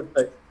sandalwood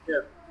paste.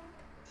 Yeah.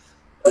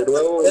 De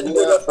nuevo Then he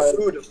would venía offer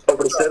food of a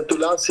ofrecer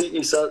tulasi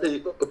y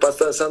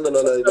pasta de sándalo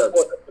a la deidad,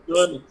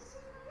 bananas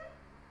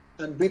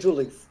and betel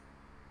leaf.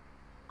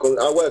 con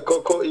agua de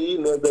coco y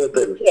nuez de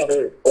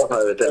betel, hoja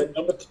de betel.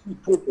 Number 2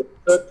 puja,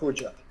 third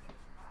puja.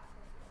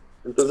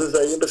 Entonces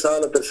ahí empezaba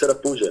la tercera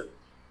puya.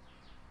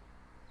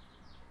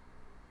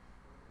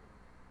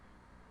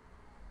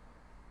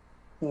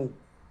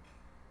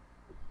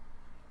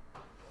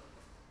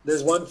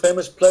 There's one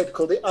famous plate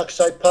called the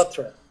Akshay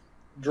Patra.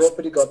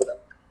 Draupadi got that.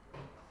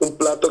 Un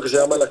plato que se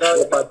llama la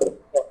Akshay Patra.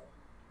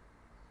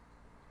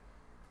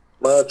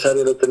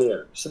 Madhvacharya lo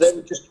tenía. So they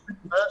would distribute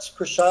mass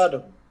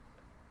prasadam.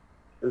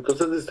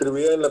 Entonces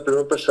distribuía en la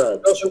primera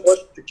prasad. They also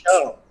worship the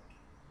cow.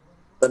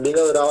 También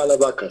adoraba a las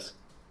vacas.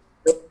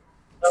 They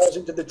brought cows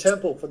into the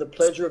temple for the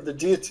pleasure of the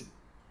deity.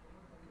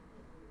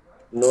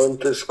 No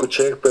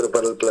escuché, pero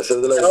para el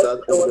placer de la deidad.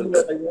 Cows go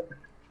anywhere they want.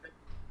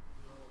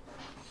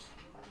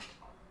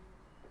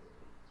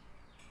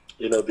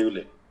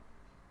 Inaudible.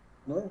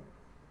 No.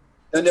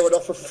 Then they would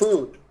offer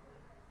food.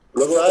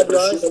 Luego Fried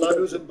rice, ofrecían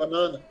laddus, and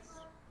bananas.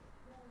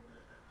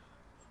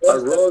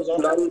 arroz,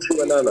 lados y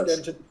bananas.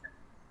 Then to-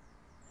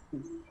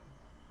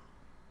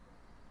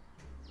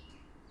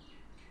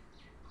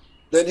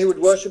 Then he would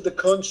worship the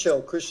conch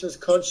shell, Krishna's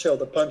conch shell,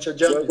 the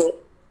Panchajanya. Luego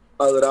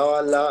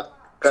adoraba la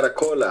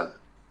caracola.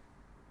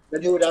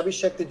 Then he would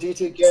abhishek the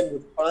deity again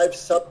with 5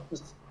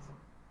 substances.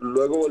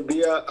 Luego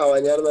volvía a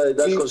bañar la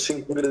deidad con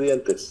 5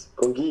 ingredientes,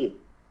 con ghee,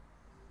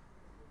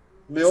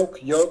 Milk,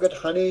 yogurt,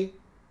 honey,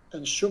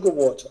 and sugar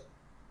water.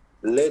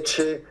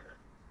 leche,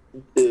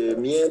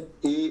 miel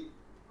y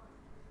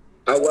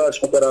agua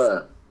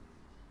azucarada.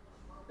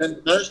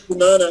 Then mashed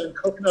banana and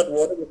coconut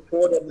water were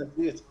poured on the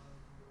deity.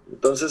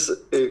 Entonces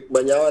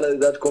bañaba la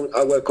deidad con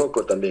agua de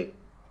coco también.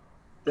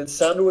 Then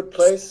Sandu would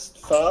place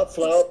flour,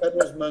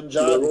 peppers,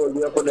 manjari. Luego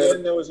volvía a poner,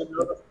 Again, there was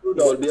another food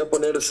offering. volvía a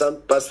poner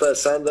pasta de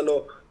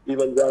sándalo y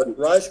manjari.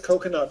 Rice,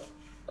 coconut.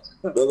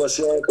 Luego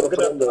hacía otra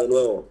ofrenda de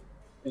nuevo.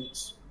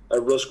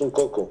 Arroz con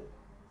coco.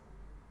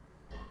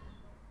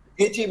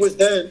 The deity was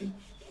then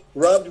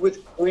rubbed with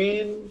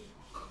green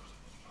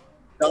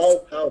dal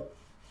powder,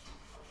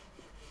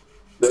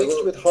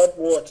 mixed with hot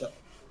water.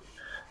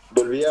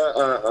 Volvía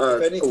a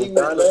If anything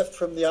was left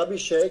from the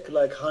abhishek,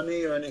 like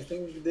honey or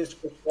anything, this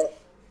was washed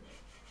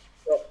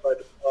off by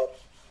the powder.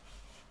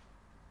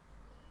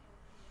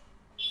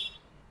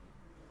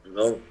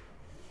 No.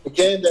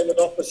 Again, they would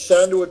offer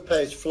sandalwood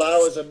paste,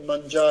 flowers, and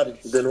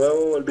manjaris. De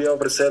nuevo volvía a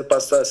ofrecer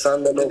pasta de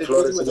sándalo, And the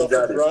flores food y was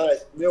offered manjares.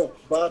 rice,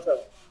 milk, butter,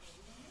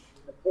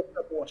 and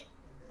coconut water.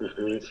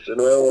 De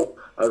nuevo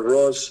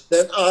arroz,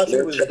 Then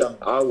arti was leche, done.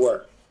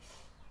 agua.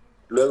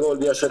 Luego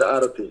volvía a hacer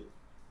arti,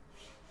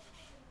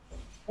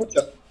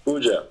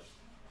 puja.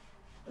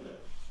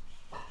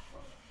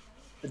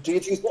 The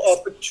deities were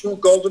offered 2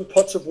 golden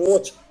pots of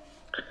water.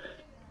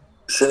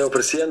 Se le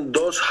ofrecían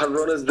 2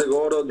 jarrones de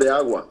oro de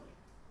agua.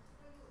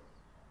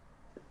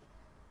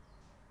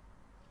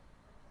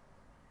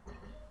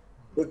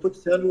 They put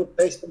sandalwood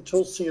paste and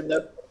tulsi in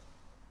that.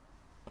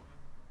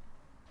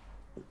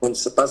 Con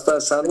pasta de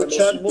They would sándalo.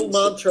 chant Mul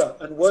mantra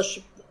and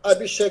worship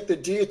Abhishek, the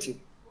deity.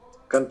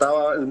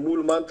 Cantaba el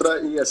mul mantra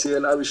y hacía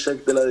el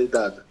abhishek de la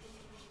deidad.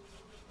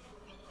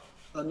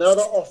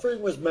 Another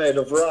offering was made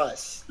of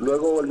rice.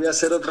 Luego volvía a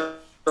hacer otra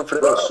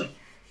ofrenda.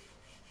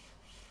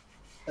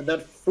 And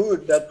that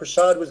food, that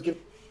prasad was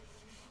given.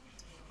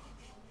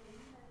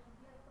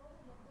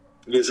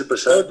 Y ese They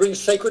pesar would bring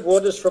sacred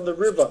waters from the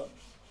river.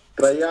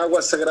 traía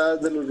aguas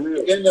sagradas de los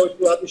ríos. Again, they would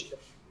do Abhishek.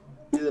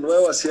 Y de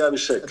nuevo hacía At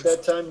abhishek.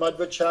 that time,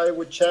 Madhvacharya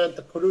would chant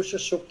the Purusha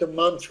Sukta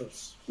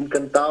mantras. Y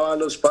cantaba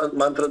los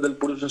mantras del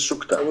Purusha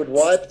Sukta. They would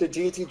wipe the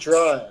deity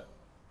dry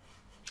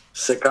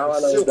Secaba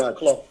with la silk deidad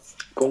cloth.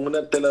 con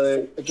una tela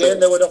de... Again,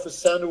 they would offer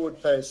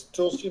sandalwood paste,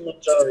 tulsi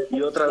manjari,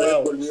 Y otra vez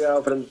flowers. volvía a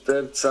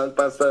ofrecer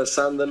pasta de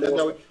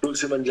sándalo,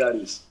 dulce y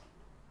manjaris.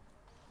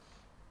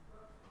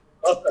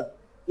 Butter,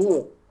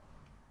 gur,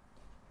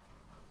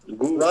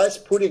 Gur, rice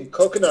pudding,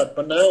 coconut,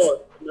 bananas,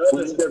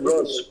 pudding de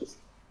arroz.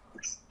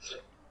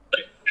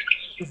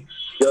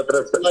 Y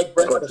otras like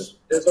cosas. breakfast.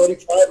 There's only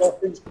 5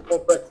 offerings before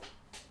breakfast.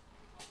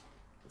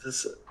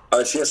 Entonces,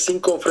 hacía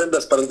 5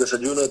 ofrendas para el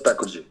desayuno de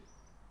Thakurji.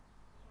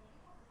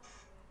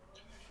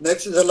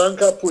 Next is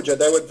Alanka Puja.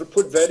 They would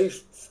put very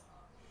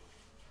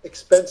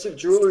expensive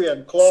jewelry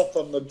and cloth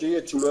on the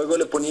deity. Luego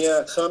le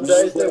ponía... Some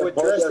days they would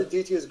dress the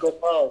deity as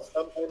Gopal,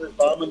 sometimes as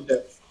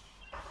Vamandev,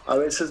 A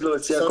veces lo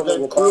decía como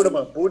sometimes Gopal,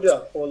 Kurma,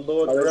 Buddha, or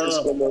Lord a veces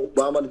Ram. como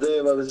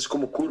Vamandev, a veces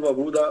como Kurma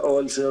Buda o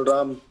el señor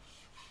Ram.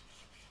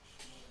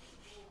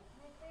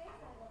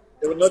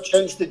 They would not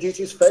change the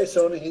deity's face,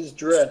 only his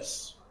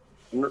dress.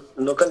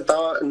 No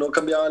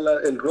cambiaba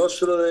el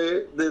rostro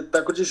de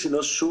Thakurji,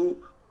 sino su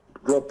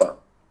ropa.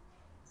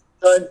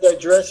 Sometimes they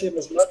dress him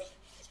as much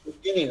as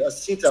Rukmini,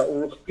 as Sita,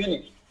 or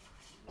Rukmini.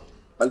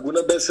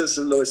 Algunas veces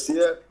lo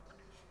vestía,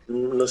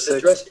 no They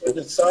sé, dress him in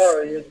a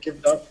sari and give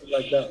darshan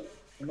like that.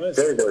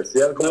 sí, lo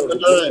vestían como Number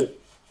 9.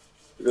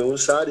 de un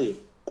sari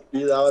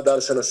y daba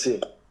dársela así.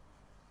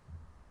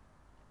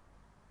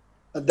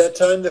 At that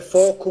time, the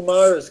 4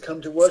 Kumaras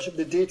come to worship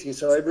the deity,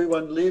 so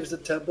everyone leaves the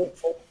temple.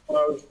 4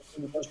 Kumaras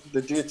come to worship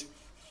the deity.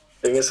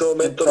 En ese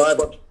momento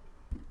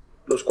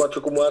los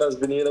 4 Kumaras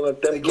vinieron al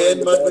templo. Again,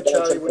 y daban danza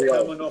Madhvacharya would privada.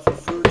 come and offer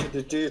food to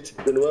the deity.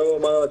 De nuevo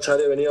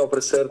Madhvacharya venía a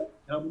ofrecer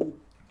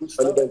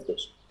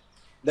alimentos.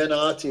 Then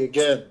Arti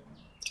again.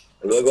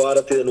 Luego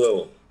Arati de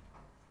nuevo.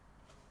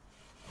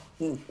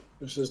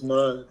 This is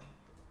 9.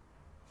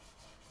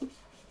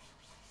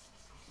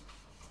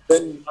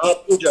 Then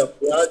Mahapuja,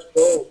 Raj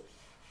Bo,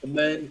 the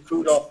main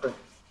food offering.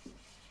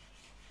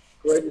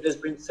 Already there's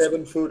been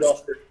 7 food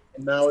offered,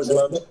 and now is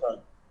lunchtime.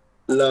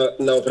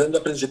 La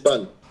ofrenda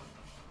principal.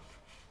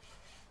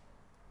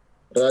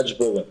 Raj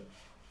Boga.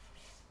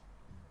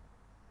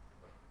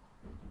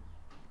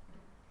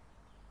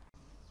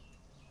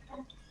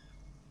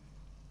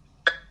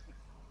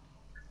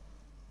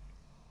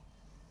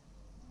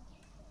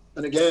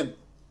 And again,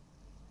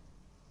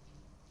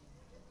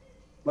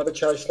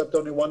 Madhvacharya slept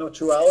only 1 or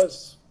 2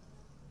 hours.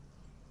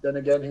 Then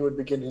again, he would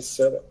begin his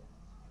seva.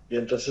 Y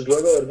entonces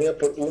luego dormía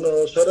por 1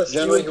 o 2 horas.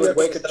 Generally, he would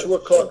wake at 2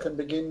 o'clock and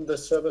begin the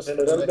service.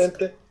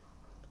 Generalmente,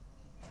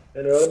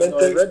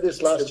 I read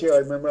this last year. I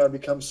remember I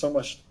become so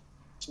much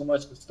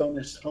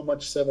astonished how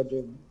much seva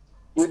do.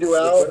 We do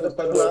hours,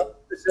 2 hours,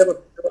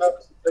 2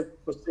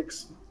 hours,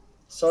 6.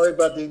 Sorry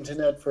about the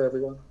internet for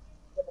everyone.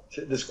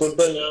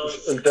 Disculpen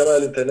el tema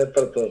del internet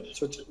para todos.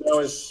 So now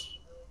is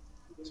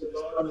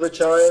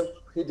Madhvacharya.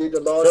 He did a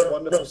lot of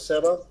wonderful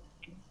seva.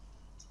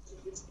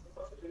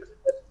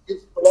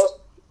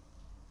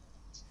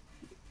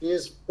 He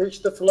has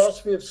preached the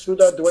philosophy of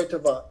Suddha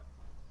Dvaitava.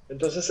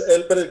 Entonces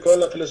él predicó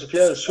la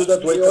filosofía del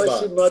Suddha We always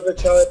see Dvaitava.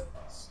 Madhvacharya.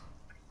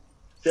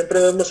 Siempre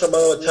vemos a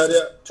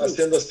Madhvacharya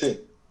haciendo así.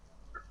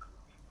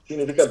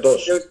 Significa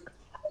 2.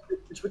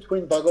 It's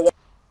between Bhagavan.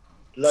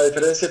 La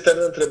diferencia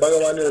eterna entre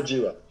Bhagavan y el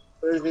Jiva.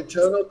 There is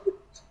eternal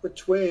difference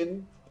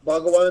between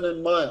Bhagavan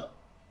and Maya.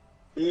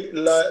 Y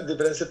la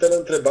diferencia eterna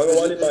entre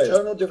Bhagavan y There's an Maya.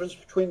 eternal difference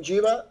between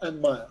Jiva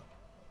and Maya.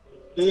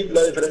 Y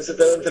la diferencia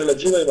eterna entre la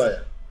Jiva y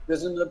Maya.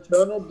 There's an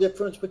eternal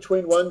difference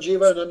between one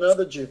Jiva and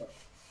another Jiva.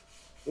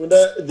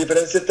 Una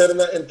diferencia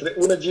eterna entre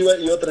una Jiva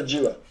y otra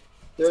Jiva.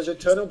 There's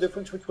eternal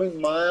difference between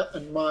Maya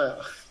and Maya.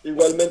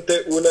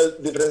 Igualmente una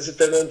diferencia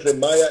eterna entre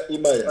Maya y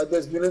Maya. Like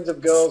there's millions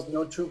of girls,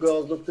 no two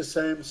girls look the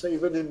same. So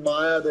even in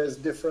Maya, there's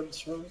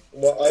difference. Right?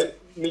 Como hay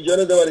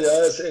millones de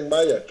variedades en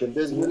Maya. Que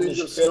There's millions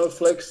of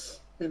snowflakes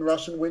in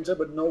Russian winter,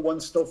 but no one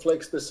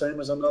snowflake's the same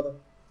as another.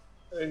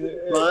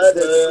 Maya,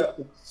 there's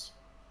difference.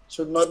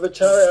 So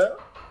Madhvacharya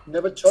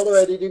never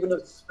tolerated even a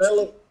smell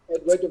of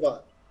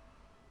Advaita.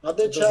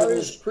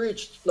 Madhvacharya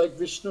preached like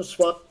Vishnu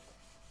Swami.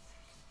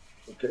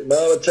 Okay.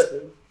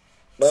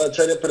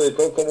 Madhvacharya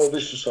predicó como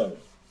Vishnu Swami.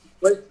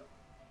 But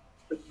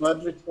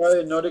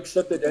Madhvacharya not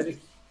accepted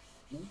anything.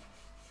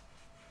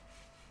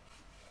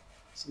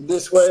 So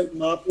this way,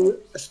 Mahaprabhu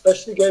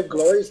especially gave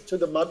glories to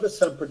the Madhva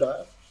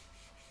Sampradaya.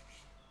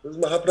 Entonces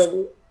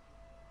Mahaprabhu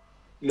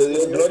le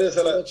dio glorias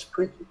a la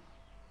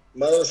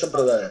Madhva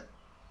Sampradaya.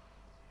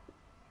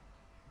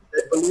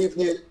 They believe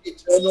in the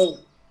eternal,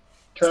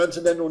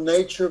 transcendental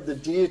nature of the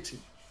deity.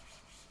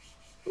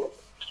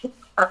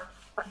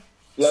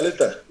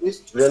 Lalita,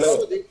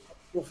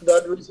 For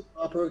that reason,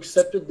 Mahaprabhu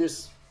accepted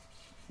this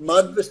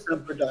Madhva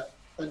Sampradaya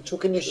and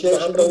took initiation.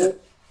 Mahaprabhu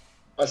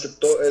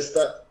aceptó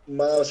esta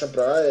Madhva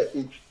Sampradaya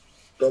y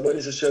tomó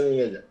iniciación en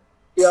ella.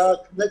 We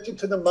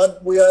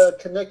are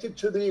connected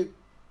to the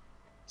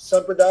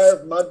Sampradaya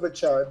of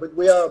Madhvacharya, but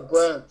we are a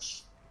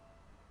branch.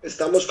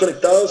 Estamos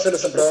conectados en la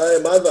Sampradaya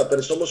de Madhva,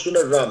 pero somos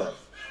una rama.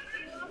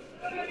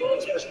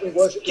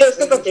 ¿Quieres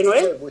que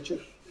continúe? Which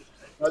is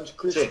Raj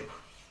Krishna.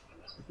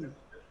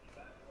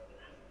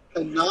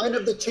 And 9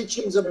 of the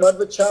teachings of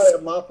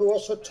Madhvacharya, Mahaprabhu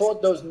also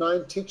taught those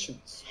 9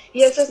 teachings.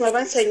 Y esas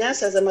nuevas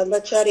enseñanzas de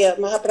Madhvacharya,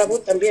 Mahaprabhu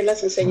también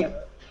las enseñó.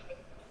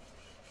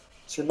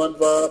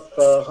 Srimadva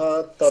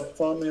Praha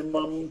Tattvam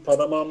Imam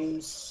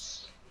Paramam.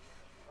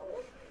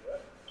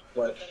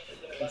 What?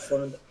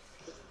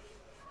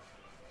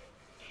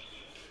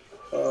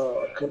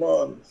 Oh, come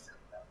on.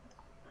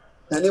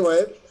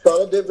 Anyway,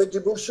 Baladev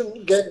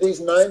Vidyabhushan gave these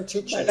 9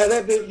 teachings.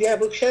 Baladev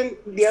Vidyabhushan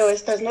dio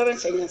estas 9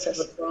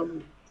 enseñanzas.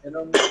 Come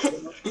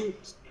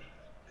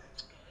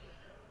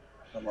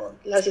on.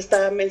 Las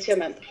estaba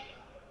mencionando.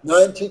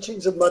 9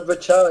 teachings of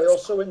Madhvacharya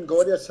also in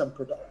Gaudiya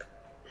Sampradaya.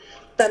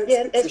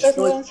 También estas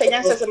 9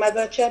 enseñanzas de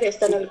Madhvacharya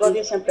están en el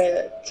Gaudiya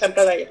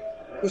Sampradaya.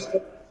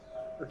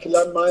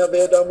 Kilan Maya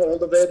Vedam, all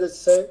the Vedas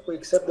say, we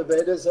accept the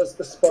Vedas as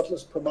the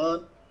spotless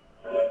Praman.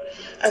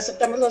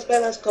 Aceptamos los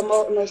Vedas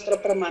como nuestro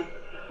Praman.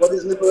 What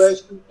is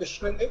liberation?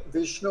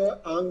 Vishnu,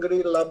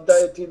 Angri,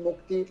 Labdayati,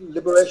 Mukti.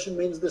 Liberation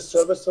means the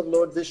service of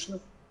Lord Vishnu.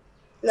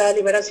 La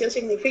liberación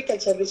significa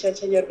el servicio al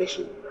Señor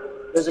Vishnu.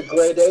 There's a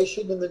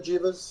gradation in the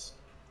jivas.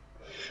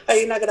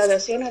 Hay una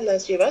gradación en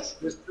las jivas.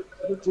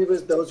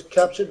 Jivas, those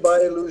captured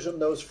by illusion,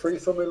 those free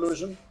from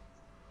illusion.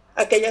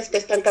 Aquellas que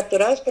están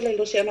capturadas por la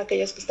ilusión,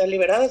 aquellas que están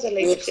liberadas de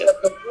la ilusión.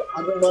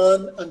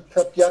 Anuman and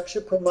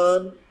Pratyaksha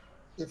Praman,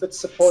 if it's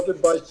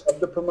supported by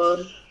Shabda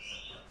Praman.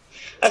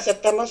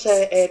 Aceptamos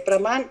el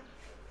Praman.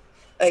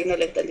 Ahí no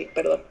le entendí,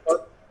 perdón.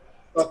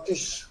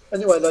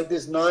 Anyway, like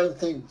these 9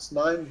 things,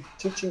 9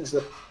 teachings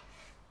that.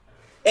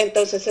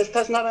 Entonces,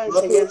 estas 9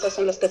 enseñanzas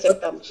son las que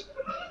aceptamos.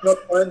 Not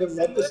finding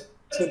that is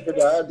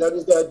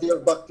the idea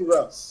of Bhakti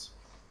Ras.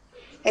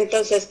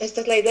 Entonces,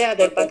 esta es la idea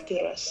del Bhakti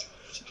Ras.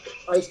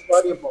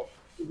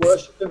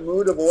 Worship in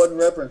mood of awe and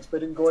reverence,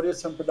 but in Gaudiya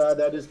Sampradaya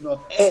that is not.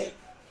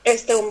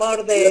 Este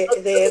humor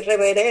de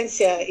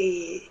reverencia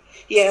y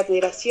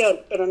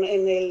admiración, pero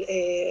en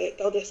el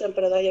Gaudiya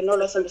Sampradaya no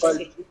lo hacemos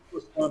así.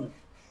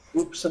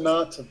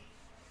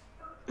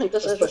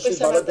 Entonces,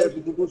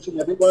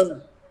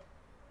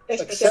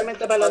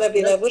 especialmente Baladev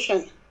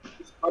Vidyabhushan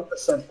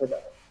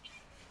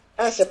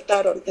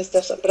aceptaron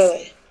esta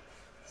Sampradaya.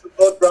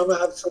 Lord Brahma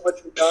have so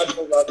much regard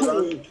for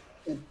Radharani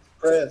in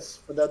prayers.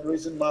 For that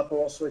reason,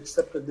 Mahaprabhu also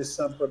accepted this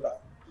Sampradaya.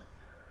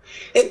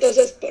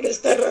 Entonces, por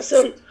esta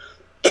razón,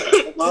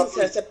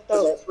 se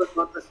aceptó.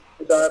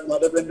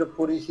 Madhavendra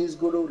Puri, his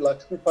guru,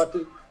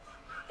 Lakshmipati,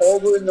 all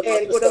were in the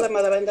el guru de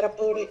Madhavendra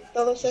Puri,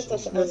 todos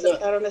estos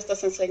aceptaron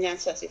estas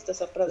enseñanzas y esta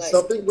Sampradaya.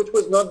 Something which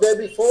was not there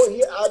before,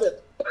 he added.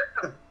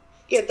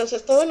 Y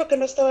entonces todo lo que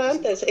no estaba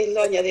antes, él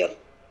lo añadió.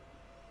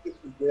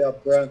 We are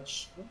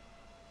branch.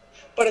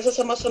 Por eso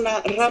somos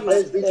una rama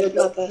del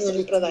Madhva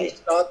Sampradaya.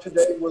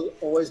 Today will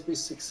always be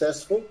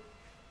successful.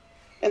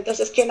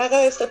 Entonces, quien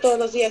haga esto todos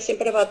los días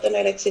siempre va a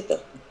tener éxito.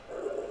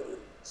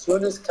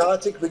 Soon is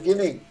Kartik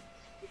beginning.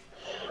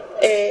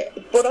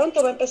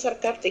 Pronto va a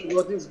empezar Kartik.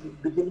 What is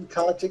beginning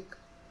Kartik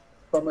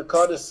from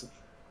Ekadasi?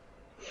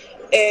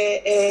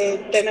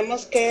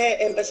 Tenemos que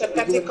empezar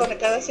Kartik con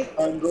Ekadasi.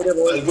 Algunos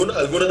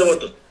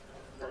devotos.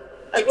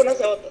 Algunos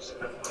devotos.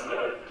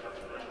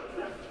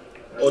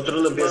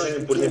 Otros lo empiezan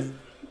en Purim.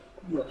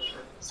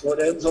 So it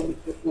ends on the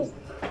 15th.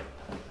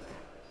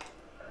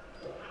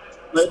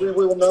 Maybe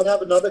we will not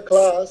have another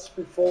class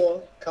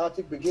before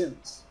Kartik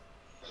begins.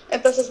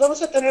 Entonces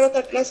vamos a tener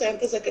otra clase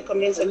antes de que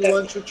comience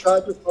Everyone Kartik. should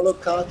try to follow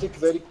Kartik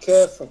very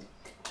carefully.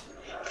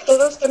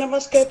 Todos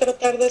tenemos que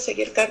tratar de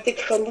seguir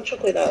Kartik con mucho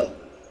cuidado.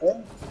 Okay?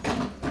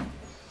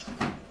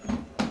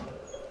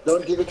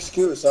 Don't give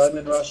excuse. I'm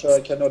in Russia. I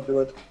cannot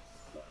do it.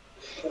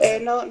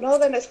 No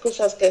den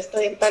excusas que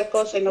estoy en tal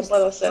cosa y no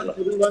puedo hacerlo.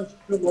 Everyone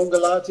should do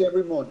Mangalati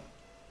every morning.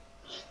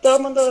 Todo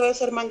el mundo debe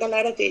hacer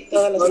Mangalarati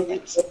todas las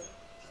mañanas.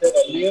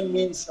 Niyan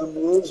means some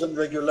rules and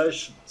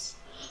regulations.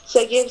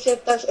 Seguir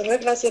ciertas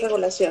reglas y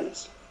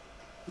regulaciones.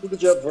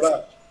 Puja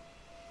Vrat.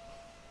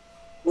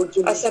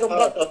 Hacer un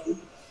voto.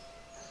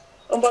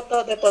 Un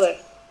voto de poder.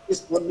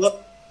 This will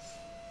not.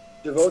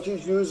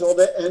 Devotees use all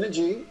their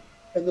energy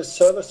in the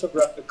service of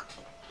Radhika.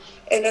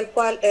 En el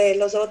cual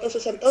los devotos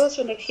usan toda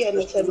su energía en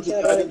el servicio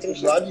de Radha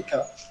Krishna.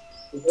 Radhika.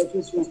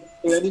 Devotees use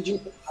the energy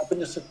for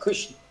happiness of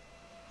Krishna.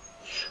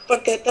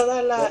 Porque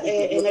toda la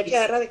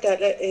energía de Radhika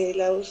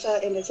la usa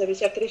en el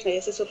servicio a Krishna y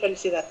esa es su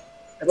felicidad.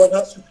 Everyone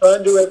has to try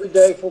and do every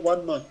day for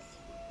 1 month.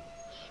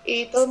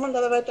 Y todo el mundo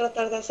debe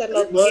tratar de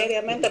hacerlo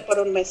diariamente por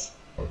un mes.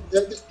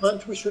 Then this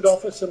month we should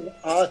offer some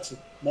arti,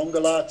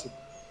 Mangalati.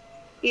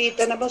 Y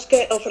tenemos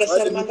que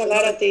ofrecer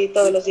Mangalarati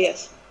todos los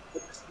días.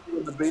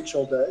 On the beach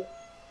all day.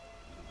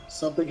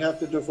 Something have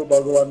to do for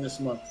Bhagavan this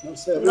month. No,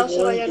 so every No se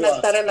morning vayan do a arti.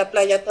 estar en la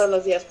playa todos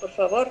los días, por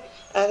favor.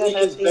 Hagan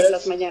arti en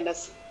las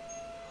mañanas.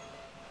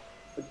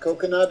 The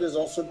coconut is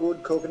also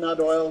good. Coconut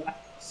oil,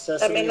 sesame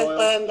También les oil.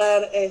 pueden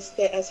dar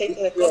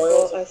aceite de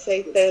coco,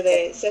 aceite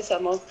de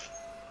sésamo.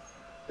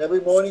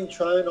 Every morning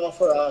try and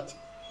offer arti.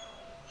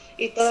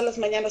 Y todas las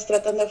mañanas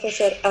tratan de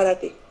ofrecer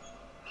arati.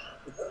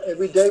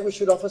 Every day we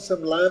should offer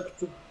some lamp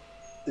to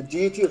the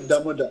deity of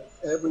Damodar.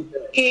 Every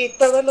day. Y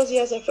todos los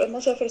días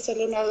debemos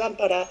ofrecerle una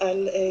lámpara a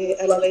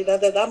la deidad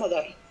de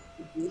Damodar.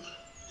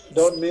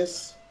 Don't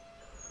miss.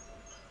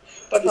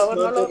 Por favor,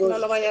 no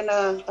lo vayan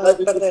a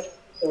perder.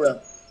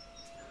 Around.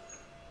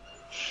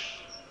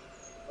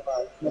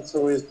 Not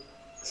so easy.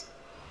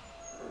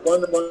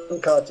 One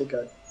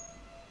Kartika.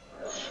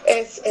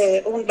 Es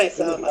un mes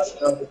nada más.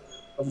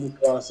 From the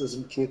classes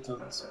and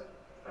kirtans.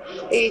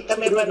 Y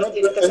también, bueno,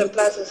 tienen que hacer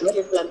clases y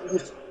kirtan.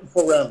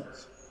 4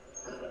 rounds.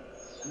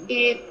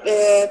 Y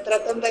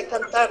tratan de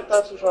cantar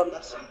todas sus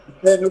rondas.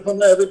 Okay,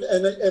 Nupama,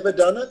 ever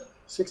done it?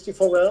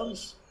 64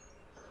 rounds?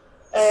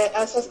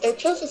 ¿Has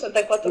hecho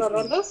 64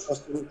 rondas?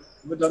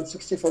 Ever done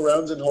 64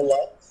 rounds in whole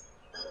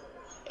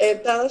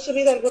life? ¿Toda su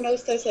vida alguno de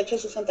ustedes ha hecho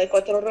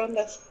 64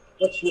 rondas?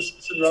 What's this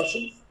in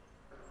Russian?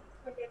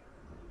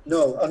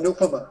 No,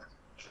 Anupama.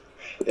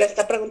 Le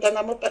está preguntando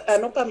a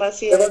Nupama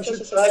si ha Everyone hecho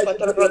should try to 64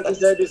 do every rondas.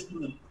 day this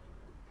month.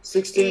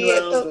 16 Y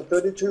rounds, or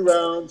 32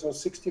 rounds, or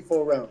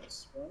 64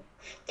 rounds. Right?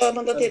 Todo el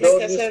mundo tiene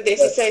que hacer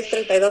 16,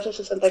 32 o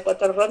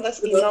 64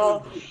 rondas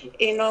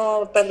y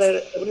no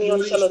perder ni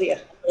un solo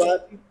día.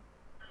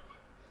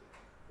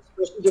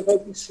 Especially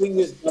devotees sing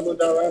this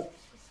Damodara.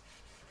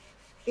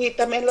 Y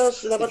también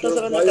los devotos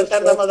deben de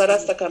cantar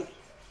Damodarastakam.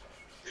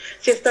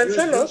 Si están Use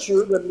solos,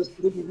 YouTube and listen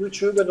to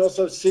YouTube and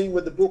also sing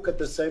with the book at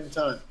the same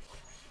time.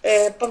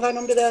 pongan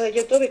un video de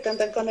YouTube y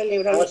canten con el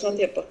libro al mismo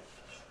tiempo.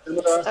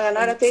 Hagan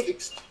arati, Don't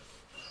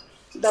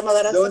eat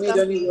Damodarastakam.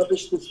 any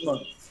rubbish this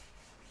month.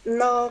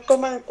 No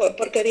coman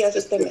porquerías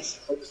este mes.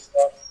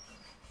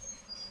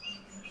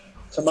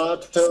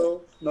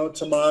 Tomato, no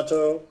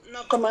tomato,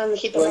 No coman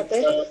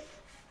jitomate,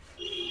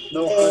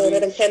 no honey,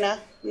 berenjena,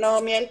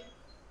 no miel,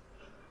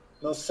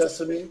 no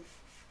sesame,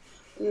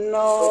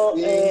 no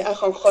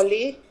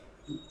ajonjolí,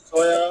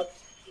 soya,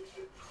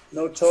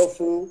 no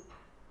tofu,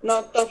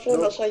 no tofu,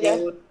 no soya.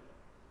 corn.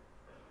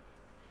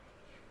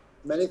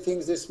 Many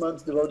things this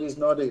month devotees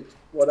not eat.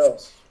 What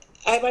else?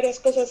 Hay varias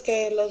cosas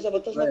que los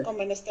devotos no Right.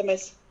 comen este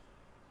mes.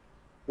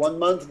 1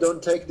 month,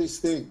 don't take these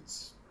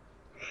things.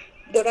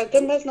 Durante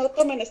un mes no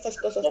comen estas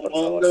cosas, por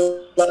favor.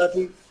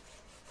 Mangalati,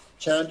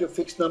 chant your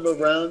fixed number of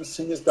rounds,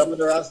 sing his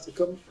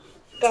Damodarastakam.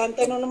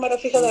 Canten un número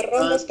fijo de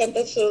rondas,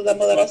 canten su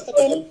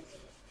Damodarastakam.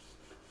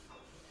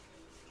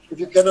 If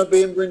you cannot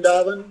be in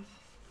Vrindavan,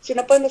 Si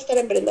no pueden estar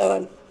en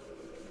Brindavan,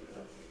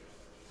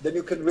 then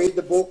you can read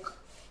the book,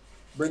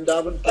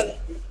 Vrindavan.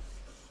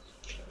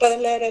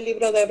 pueden leer el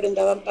libro de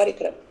Brindavan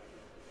Parikram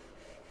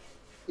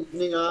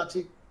Evening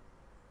Aarti.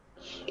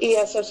 y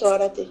hacer su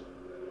arati.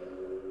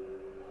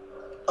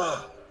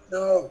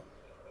 No.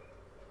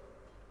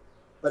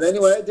 But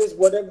anyway,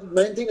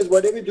 main thing is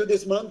whatever you do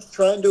this month,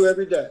 try and do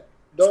every day.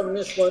 Don't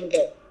miss one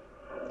day.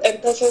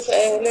 Entonces,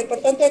 lo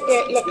importante es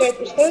que lo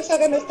que ustedes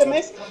hagan este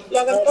mes, lo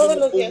hagan todos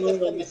los días de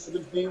este mes.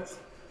 17th.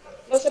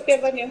 No se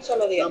pierdan ni un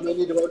solo día. How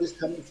many devotees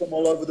coming from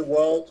all over the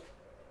world?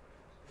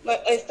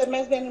 Este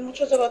mes vienen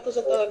muchos devotos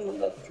de todo el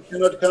mundo. If you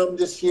cannot come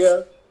this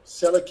year,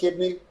 sell a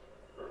kidney.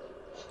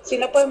 Si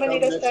no pueden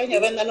venir este año,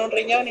 vendan un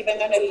riñón y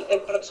vengan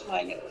el próximo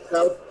año.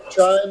 I'll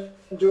try and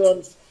do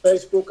on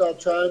Facebook, I'll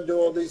try and do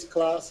all these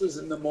classes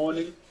in the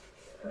morning.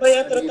 Voy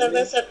a tratar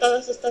de hacer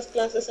todas estas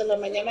clases en la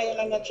mañana y en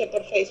la noche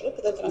por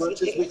Facebook, de As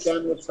much as we transmitirlas,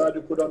 can, we'll try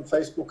to put on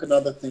Facebook and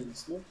other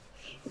things. No?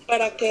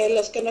 para que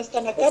los que no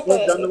están acá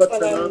Okay, puedan Dandavat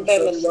verlos.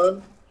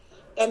 everyone.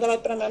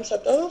 Dandavat pranams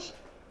a todos.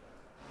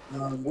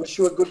 Wish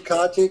you a good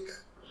Kartik.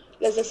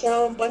 Les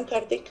deseo un buen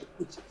Kartik,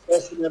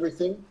 success in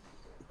everything.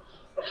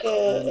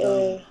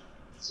 que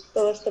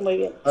todo esté muy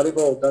bien.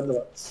 Haribol,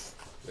 Dandavat.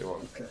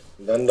 Okay.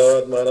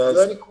 Dandavat, Are Maharaj.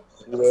 there any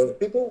questions,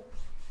 people?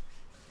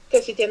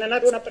 Que si tienen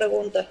alguna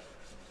pregunta.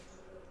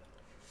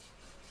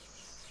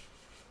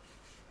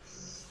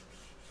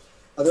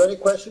 Are there any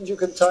questions? You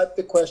can type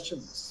the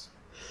questions.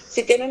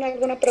 Si tienen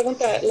alguna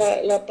pregunta,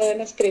 la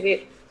pueden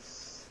escribir.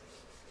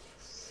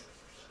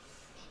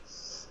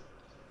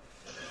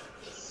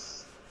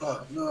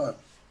 Oh, no.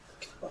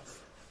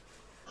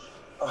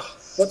 Oh,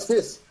 what's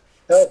this?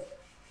 Help.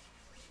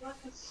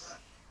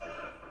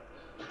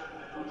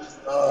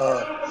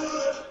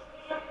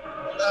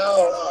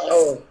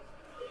 No.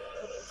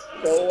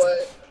 Go away.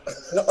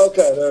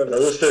 Okay, there it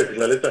is.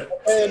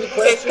 Hey, any Es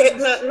questions?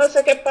 que no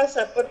sé qué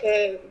pasa,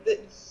 porque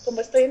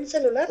como estoy en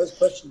celular, Those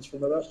questions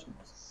from the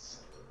Russians.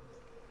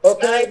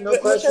 Okay, hay no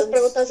muchas questions.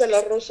 preguntas de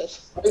los rusos.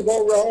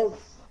 Haribol, Rahul,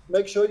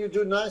 make sure you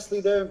do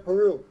nicely there in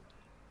Peru.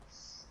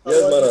 Yes,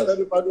 Otherwise, Maharaj.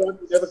 everybody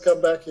wants to never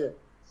come back here.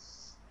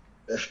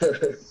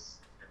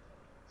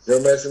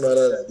 Your mercy,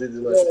 Maharaj. This is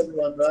Hello, mercy.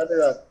 everyone. Radhe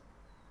Radhe.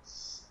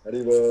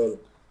 Haribol.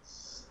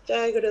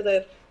 Jai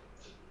Gurudev.